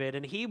David,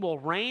 and he will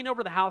reign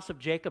over the house of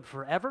Jacob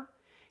forever,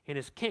 and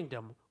his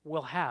kingdom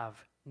will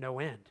have no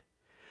end."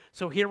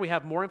 So here we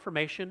have more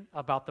information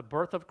about the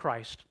birth of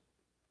Christ,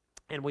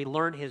 and we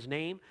learn his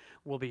name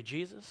will be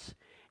Jesus,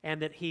 and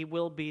that he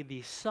will be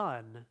the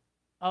Son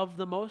of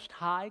the Most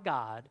High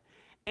God,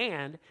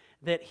 and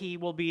that he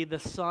will be the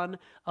son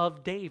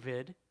of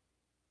David,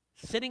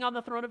 sitting on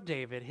the throne of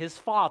David, his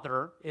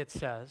father, it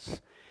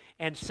says,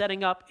 and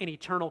setting up an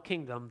eternal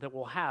kingdom that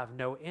will have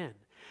no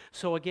end.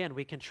 So again,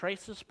 we can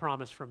trace this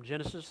promise from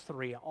Genesis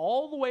 3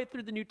 all the way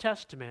through the New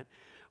Testament,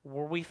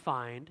 where we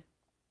find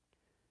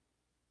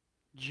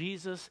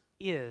Jesus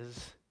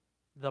is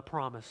the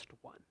promised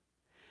one.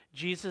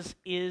 Jesus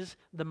is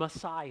the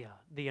Messiah,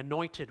 the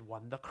anointed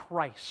one, the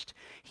Christ.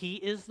 He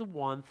is the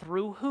one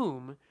through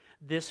whom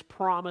this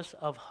promise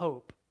of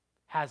hope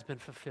has been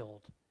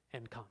fulfilled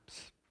and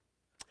comes.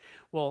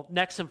 Well,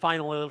 next and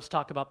finally, let's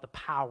talk about the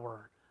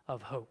power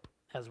of hope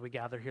as we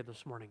gather here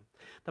this morning.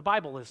 The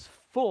Bible is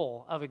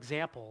full of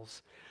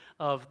examples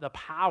of the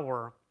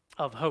power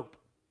of hope.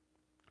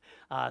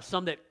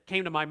 Some that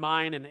came to my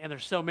mind, and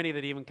there's so many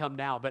that even come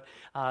now, but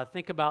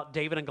think about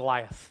David and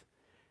Goliath,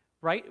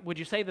 right? Would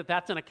you say that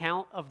that's an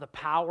account of the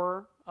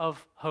power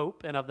of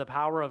hope and of the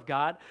power of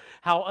God?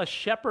 How a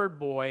shepherd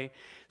boy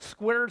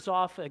squares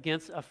off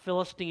against a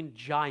Philistine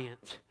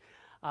giant.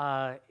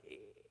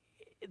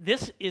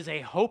 This is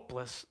a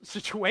hopeless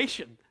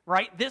situation,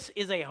 right? This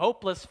is a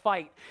hopeless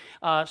fight.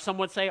 Some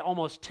would say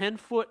almost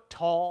 10-foot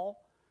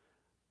tall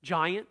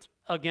giant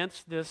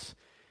against this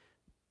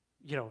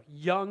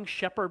young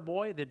shepherd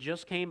boy that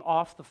just came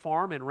off the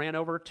farm and ran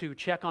over to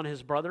check on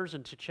his brothers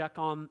and to check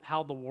on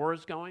how the war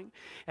is going.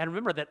 And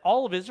remember that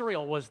all of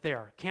Israel was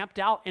there, camped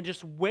out and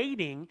just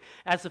waiting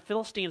as the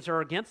Philistines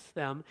are against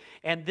them.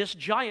 And this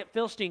giant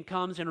Philistine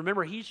comes, and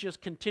remember, he's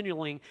just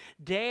continuing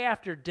day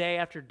after day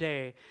after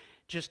day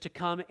just to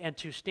come and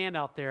to stand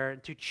out there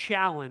and to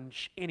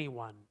challenge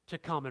anyone to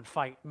come and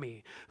fight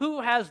me.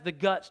 Who has the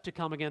guts to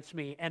come against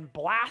me? And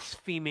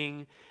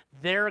blaspheming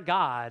their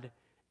God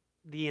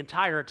the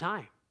entire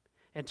time,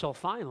 until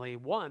finally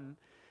one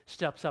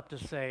steps up to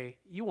say,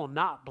 "You will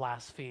not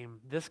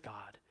blaspheme this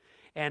God."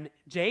 And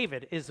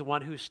David is the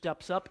one who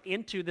steps up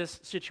into this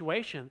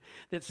situation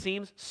that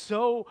seems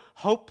so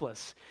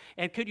hopeless.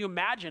 And could you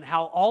imagine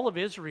how all of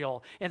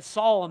Israel and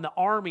Saul and the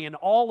army and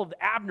all of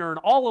Abner and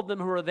all of them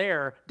who are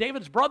there,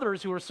 David's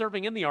brothers who were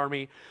serving in the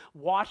army,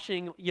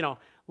 watching,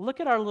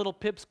 look at our little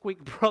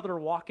pipsqueak brother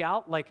walk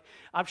out. Like,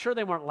 I'm sure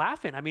they weren't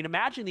laughing. I mean,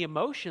 imagine the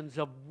emotions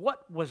of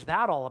what was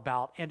that all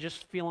about, and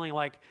just feeling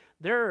like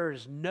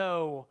there's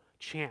no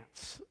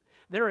chance.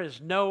 There is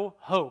no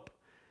hope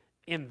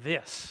in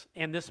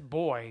this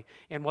boy,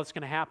 and what's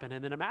going to happen.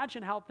 And then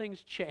imagine how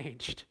things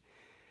changed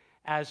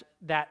as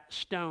that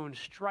stone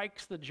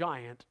strikes the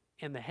giant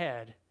in the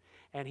head,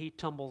 and he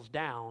tumbles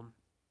down,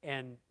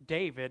 and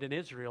David and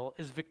Israel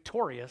is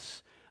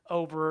victorious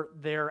over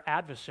their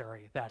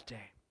adversary that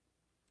day.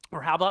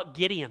 Or how about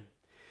Gideon?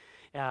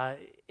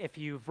 If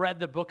you've read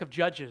the book of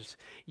Judges,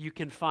 you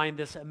can find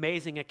this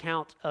amazing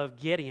account of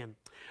Gideon,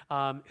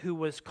 who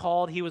was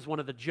called, he was one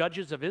of the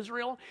judges of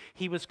Israel.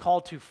 He was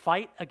called to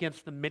fight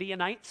against the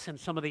Midianites and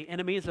some of the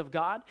enemies of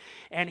God.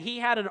 And he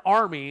had an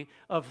army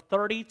of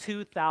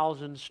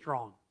 32,000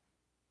 strong.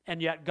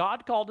 And yet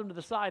God called him to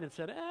the side and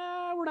said,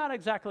 we're not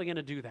exactly going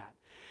to do that.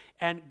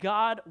 And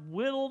God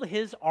whittled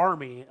his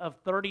army of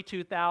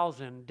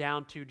 32,000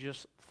 down to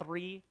just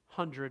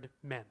 300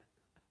 men,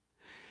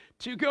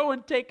 to go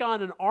and take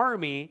on an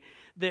army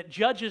that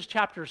Judges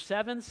chapter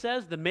 7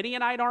 says, the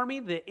Midianite army,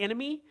 the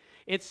enemy,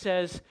 it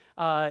says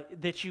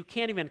that you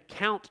can't even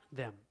count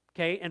them,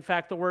 okay? In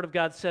fact, the Word of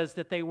God says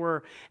that they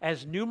were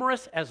as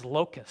numerous as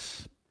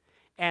locusts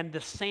and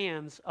the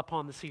sands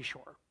upon the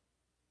seashore.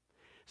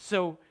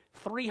 So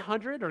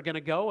 300 are going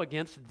to go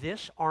against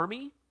this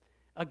army.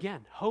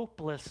 Again,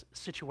 hopeless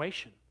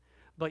situation.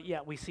 But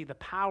yet we see the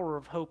power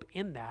of hope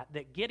in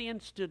that Gideon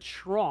stood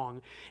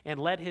strong and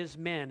led his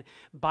men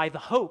by the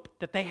hope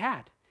that they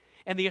had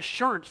and the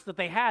assurance that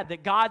they had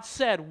that God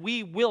said,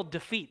 we will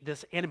defeat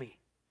this enemy.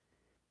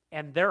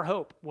 And their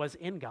hope was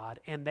in God,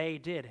 and they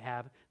did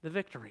have the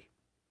victory.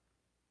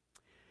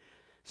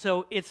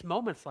 So it's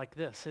moments like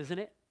this, isn't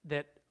it,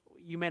 that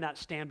you may not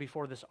stand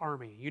before this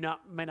army.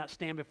 May not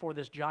stand before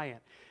this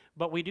giant.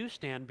 But we do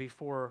stand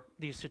before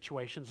these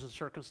situations and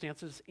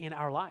circumstances in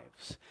our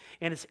lives.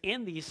 And it's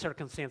in these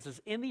circumstances,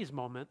 in these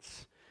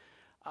moments,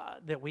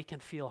 that we can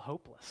feel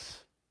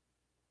hopeless.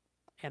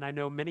 And I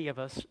know many of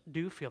us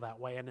do feel that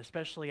way, and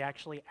especially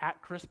actually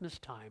at Christmas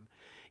time,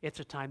 it's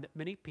a time that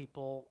many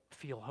people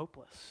feel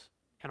hopeless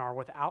and are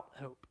without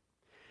hope.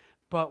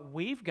 But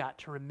we've got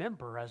to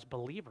remember as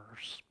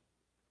believers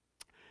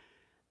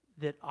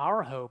that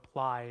our hope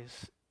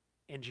lies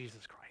in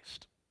Jesus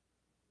Christ.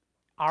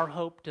 Our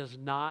hope does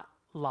not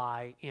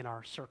lie in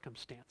our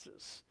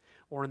circumstances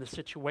or in the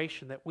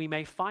situation that we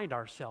may find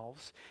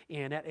ourselves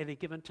in at any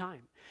given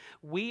time.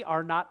 We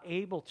are not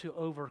able to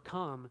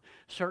overcome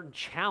certain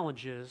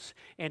challenges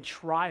and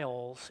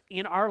trials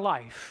in our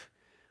life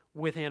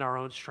within our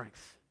own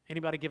strength.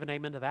 Anybody give an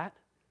amen to that?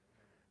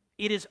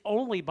 It is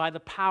only by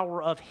the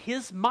power of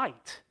His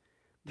might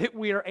that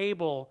we are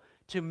able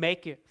to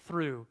make it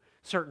through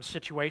certain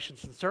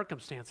situations and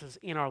circumstances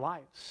in our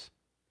lives.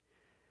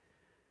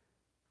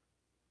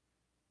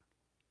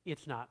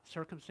 It's not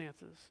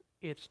circumstances,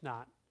 it's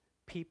not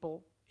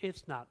people,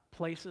 it's not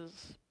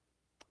places,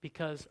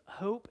 because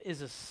hope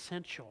is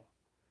essential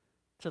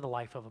to the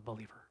life of a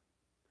believer.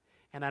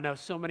 And I know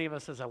so many of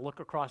us, as I look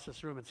across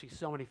this room and see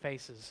so many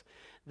faces,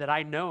 that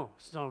I know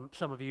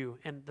some of you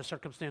and the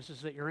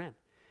circumstances that you're in.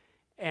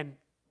 And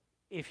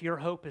if your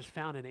hope is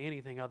found in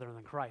anything other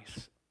than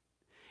Christ,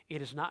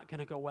 it is not going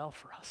to go well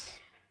for us.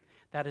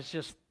 That is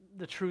just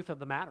the truth of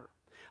the matter.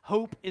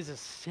 Hope is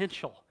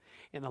essential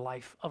in the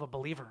life of a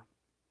believer,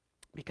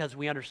 because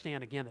we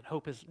understand, again, that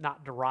hope is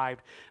not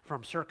derived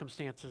from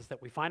circumstances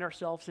that we find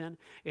ourselves in.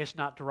 It's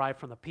not derived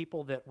from the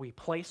people that we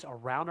place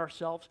around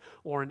ourselves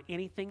or in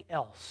anything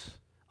else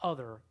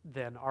other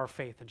than our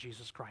faith in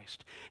Jesus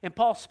Christ. And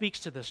Paul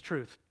speaks to this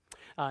truth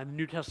in the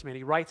New Testament.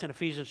 He writes in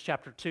Ephesians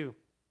chapter 2,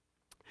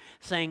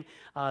 saying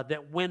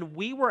that when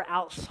we were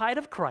outside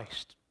of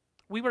Christ,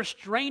 we were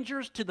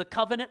strangers to the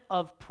covenant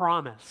of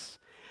promise,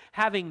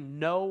 having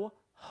no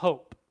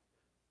hope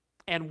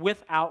and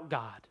without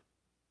God.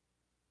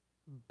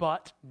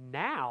 But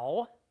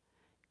now,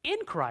 in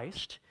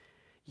Christ,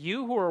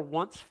 you who were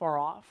once far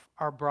off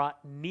are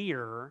brought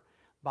near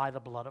by the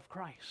blood of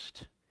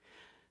Christ.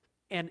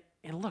 And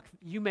look,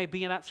 you may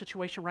be in that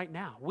situation right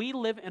now. We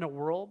live in a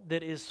world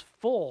that is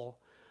full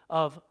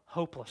of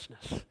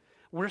hopelessness.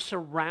 We're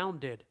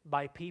surrounded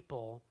by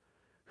people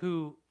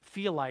who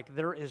feel like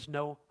there is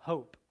no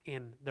hope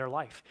in their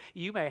life.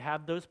 You may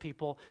have those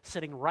people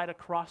sitting right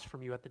across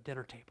from you at the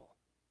dinner table.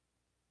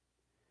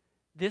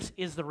 This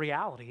is the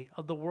reality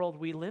of the world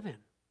we live in.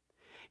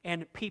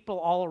 And people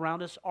all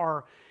around us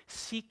are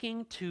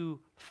seeking to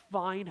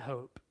find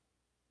hope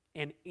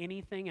in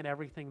anything and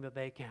everything that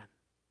they can,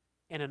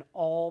 and in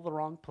all the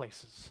wrong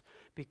places,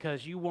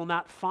 because you will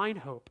not find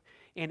hope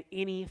in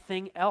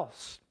anything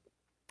else.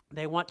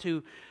 They want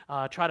to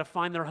try to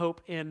find their hope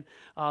in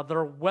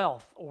their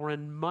wealth or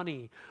in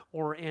money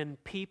or in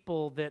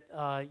people that,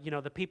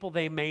 the people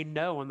they may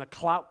know and the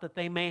clout that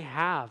they may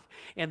have.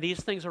 And these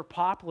things are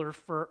popular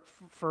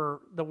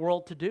for the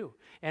world to do,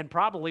 and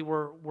probably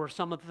were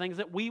some of the things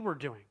that we were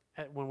doing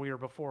when we were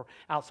before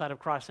outside of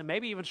Christ, and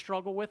maybe even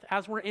struggle with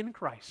as we're in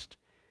Christ.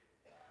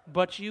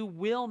 But you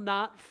will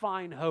not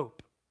find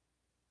hope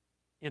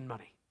in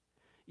money.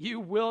 You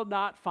will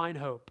not find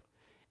hope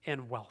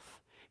in wealth.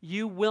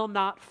 You will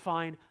not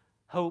find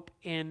hope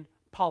in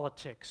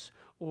politics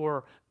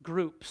or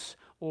groups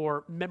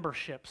or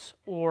memberships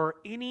or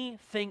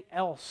anything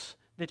else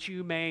that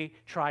you may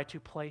try to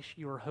place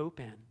your hope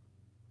in.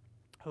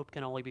 Hope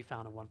can only be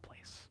found in one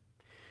place,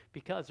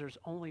 because there's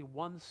only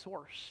one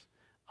source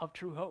of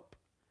true hope,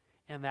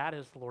 and that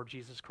is the Lord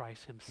Jesus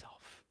Christ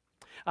Himself.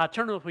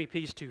 Turn with me,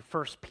 please, to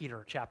 1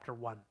 Peter chapter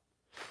 1.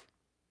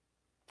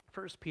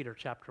 1 Peter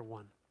chapter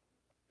 1.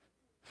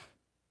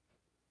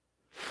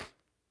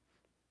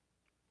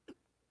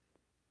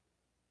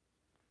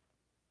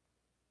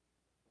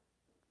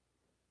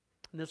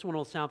 And this one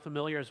will sound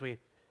familiar, as we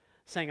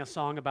sang a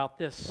song about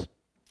this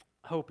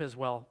hope as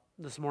well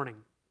this morning.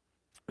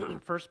 1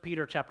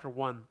 Peter chapter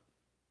 1,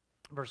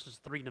 verses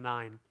 3 to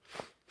 9.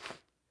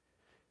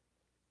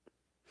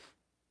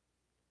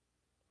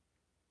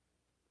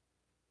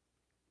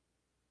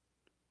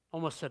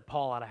 Almost said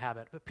Paul out of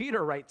habit, but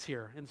Peter writes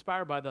here,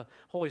 inspired by the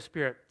Holy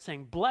Spirit,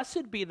 saying,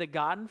 "Blessed be the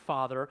God and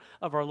Father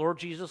of our Lord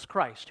Jesus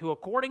Christ, who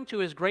according to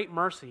His great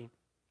mercy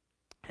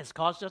has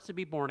caused us to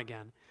be born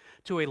again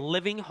to a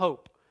living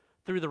hope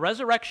through the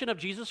resurrection of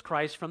Jesus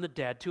Christ from the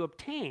dead, to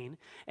obtain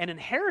an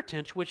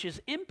inheritance which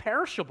is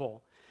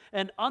imperishable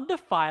and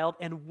undefiled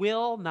and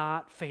will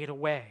not fade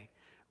away,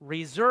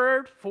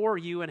 reserved for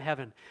you in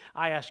heaven."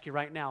 I ask you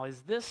right now,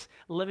 is this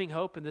living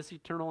hope and this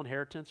eternal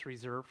inheritance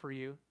reserved for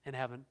you in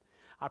heaven?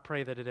 I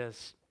pray that it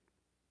is.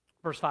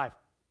 Verse 5.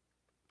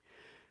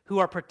 "Who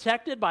are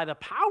protected by the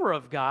power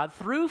of God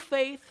through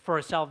faith for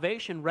a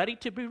salvation ready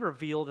to be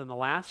revealed in the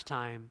last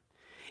time.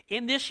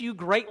 In this you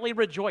greatly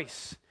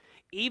rejoice,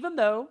 even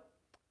though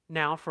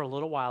now for a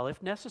little while,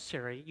 if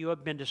necessary, you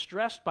have been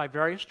distressed by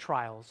various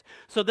trials,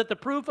 so that the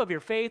proof of your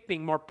faith,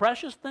 being more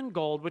precious than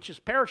gold, which is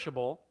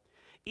perishable,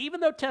 even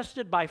though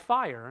tested by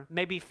fire,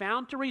 may be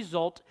found to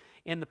result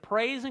in the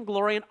praise and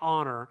glory and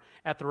honor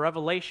at the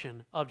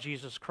revelation of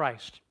Jesus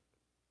Christ.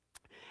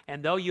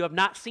 And though you have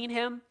not seen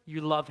him,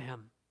 you love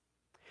him.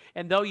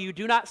 And though you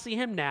do not see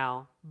him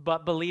now,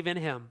 but believe in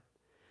him,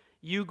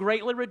 you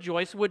greatly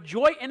rejoice with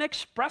joy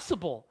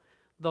inexpressible,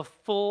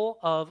 full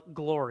of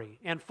glory,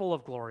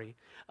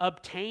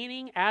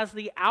 obtaining as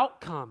the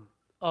outcome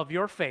of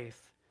your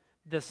faith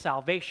the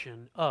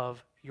salvation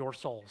of your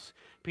souls.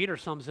 Peter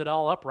sums it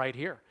all up right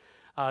here.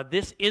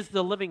 This is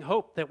the living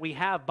hope that we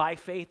have by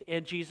faith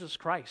in Jesus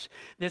Christ.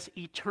 This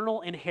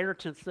eternal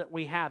inheritance that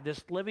we have,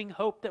 this living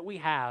hope that we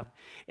have,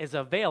 is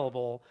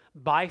available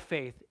by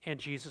faith in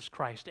Jesus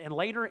Christ. And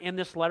later in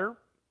this letter,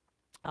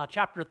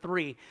 chapter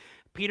 3,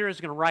 Peter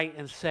is going to write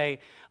and say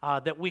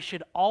that we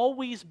should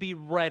always be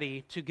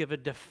ready to give a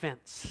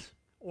defense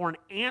or an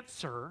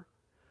answer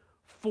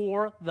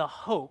for the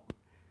hope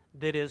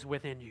that is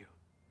within you.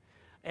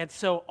 And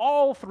so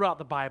all throughout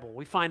the Bible,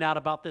 we find out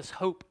about this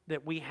hope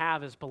that we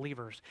have as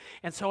believers.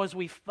 And so as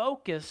we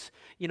focus,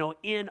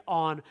 in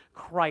on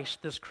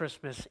Christ this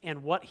Christmas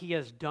and what he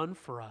has done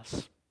for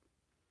us,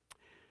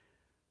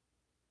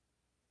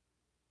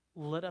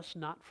 let us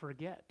not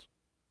forget,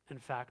 in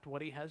fact,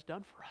 what he has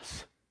done for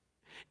us.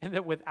 And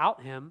that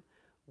without him,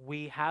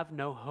 we have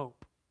no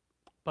hope.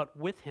 But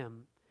with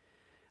him,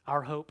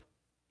 our hope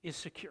is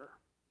secure.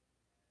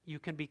 You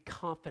can be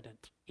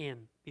confident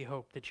in the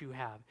hope that you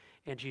have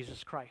in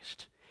Jesus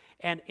Christ.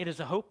 And it is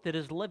a hope that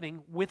is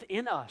living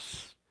within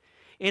us.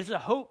 It is a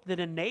hope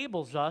that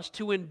enables us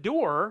to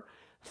endure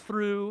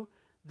through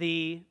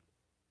the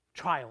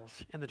trials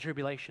and the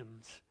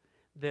tribulations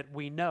that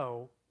we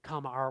know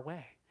come our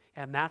way.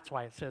 And that's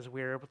why it says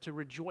we are able to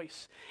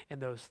rejoice in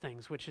those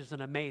things, which is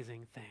an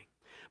amazing thing.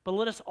 But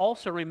let us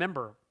also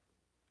remember,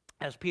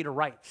 as Peter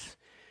writes,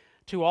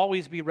 to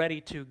always be ready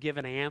to give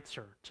an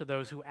answer to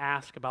those who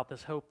ask about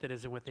this hope that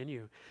is within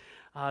you.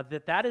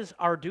 That is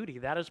our duty.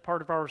 That is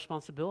part of our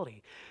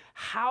responsibility.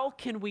 How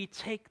can we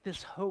take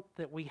this hope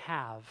that we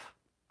have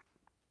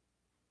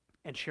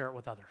and share it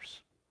with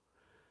others?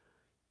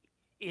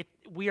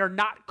 We are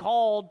not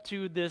called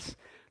to this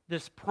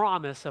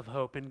promise of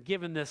hope and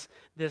given this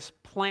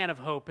plan of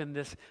hope and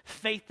this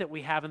faith that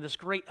we have and this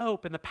great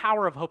hope and the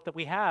power of hope that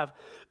we have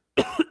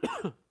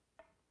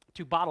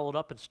to bottle it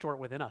up and store it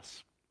within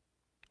us.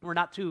 We're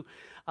not to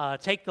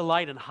take the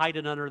light and hide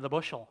it under the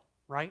bushel,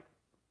 right?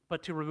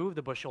 But to remove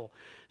the bushel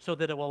so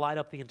that it will light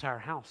up the entire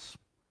house.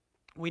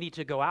 We need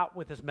to go out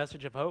with this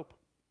message of hope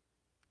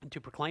and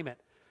to proclaim it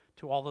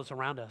to all those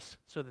around us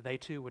so that they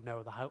too would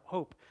know the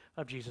hope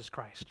of Jesus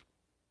Christ.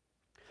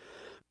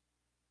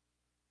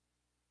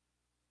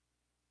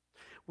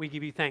 We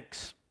give you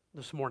thanks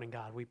this morning,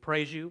 God. We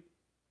praise you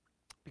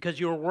because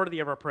you are worthy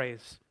of our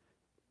praise.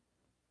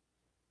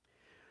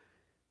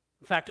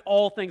 In fact,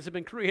 all things have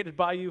been created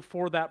by you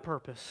for that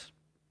purpose.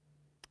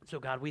 So,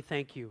 God, we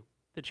thank you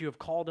that you have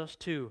called us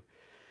to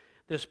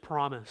this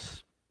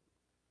promise,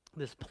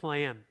 this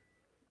plan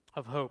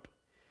of hope.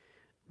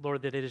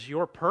 Lord, that it is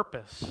your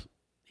purpose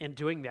in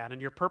doing that,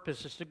 and your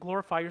purpose is to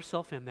glorify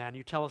yourself in that. And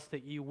you tell us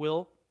that you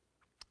will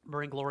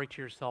bring glory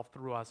to yourself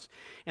through us,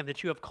 and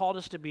that you have called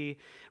us to be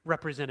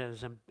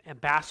representatives and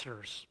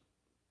ambassadors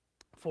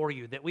for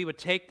you, that we would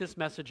take this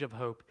message of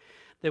hope,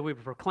 that we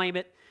would proclaim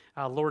it,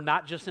 Lord,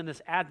 not just in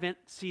this Advent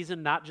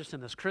season, not just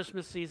in this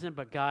Christmas season,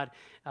 but God,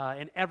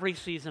 in every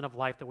season of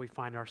life that we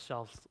find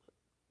ourselves,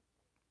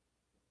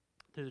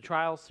 through the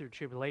trials, through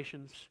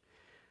tribulations,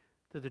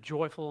 through the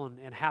joyful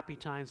and happy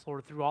times,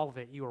 Lord, through all of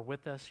it, you are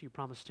with us. You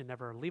promise to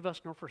never leave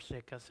us nor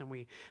forsake us, and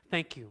we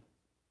thank you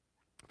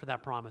for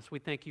that promise. We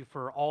thank you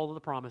for all of the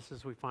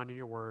promises we find in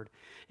your word,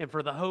 and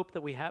for the hope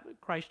that we have in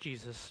Christ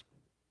Jesus.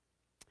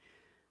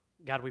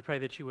 God, we pray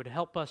that you would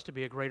help us to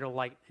be a greater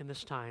light in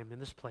this time, in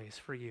this place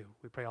for you.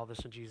 We pray all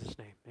this in Jesus'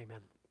 name.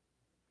 Amen.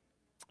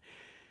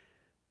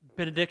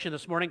 Benediction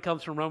this morning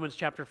comes from Romans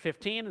chapter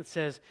 15. It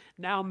says,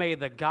 "Now may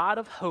the God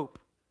of hope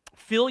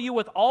fill you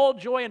with all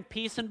joy and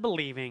peace in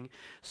believing,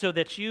 so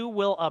that you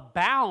will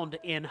abound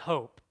in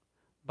hope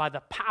by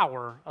the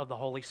power of the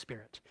Holy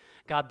Spirit."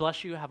 God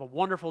bless you. Have a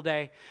wonderful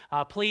day.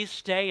 Please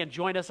stay and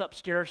join us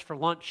upstairs for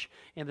lunch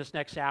in this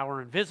next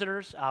hour. And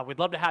visitors, we'd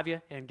love to have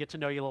you and get to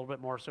know you a little bit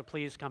more, so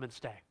please come and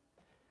stay.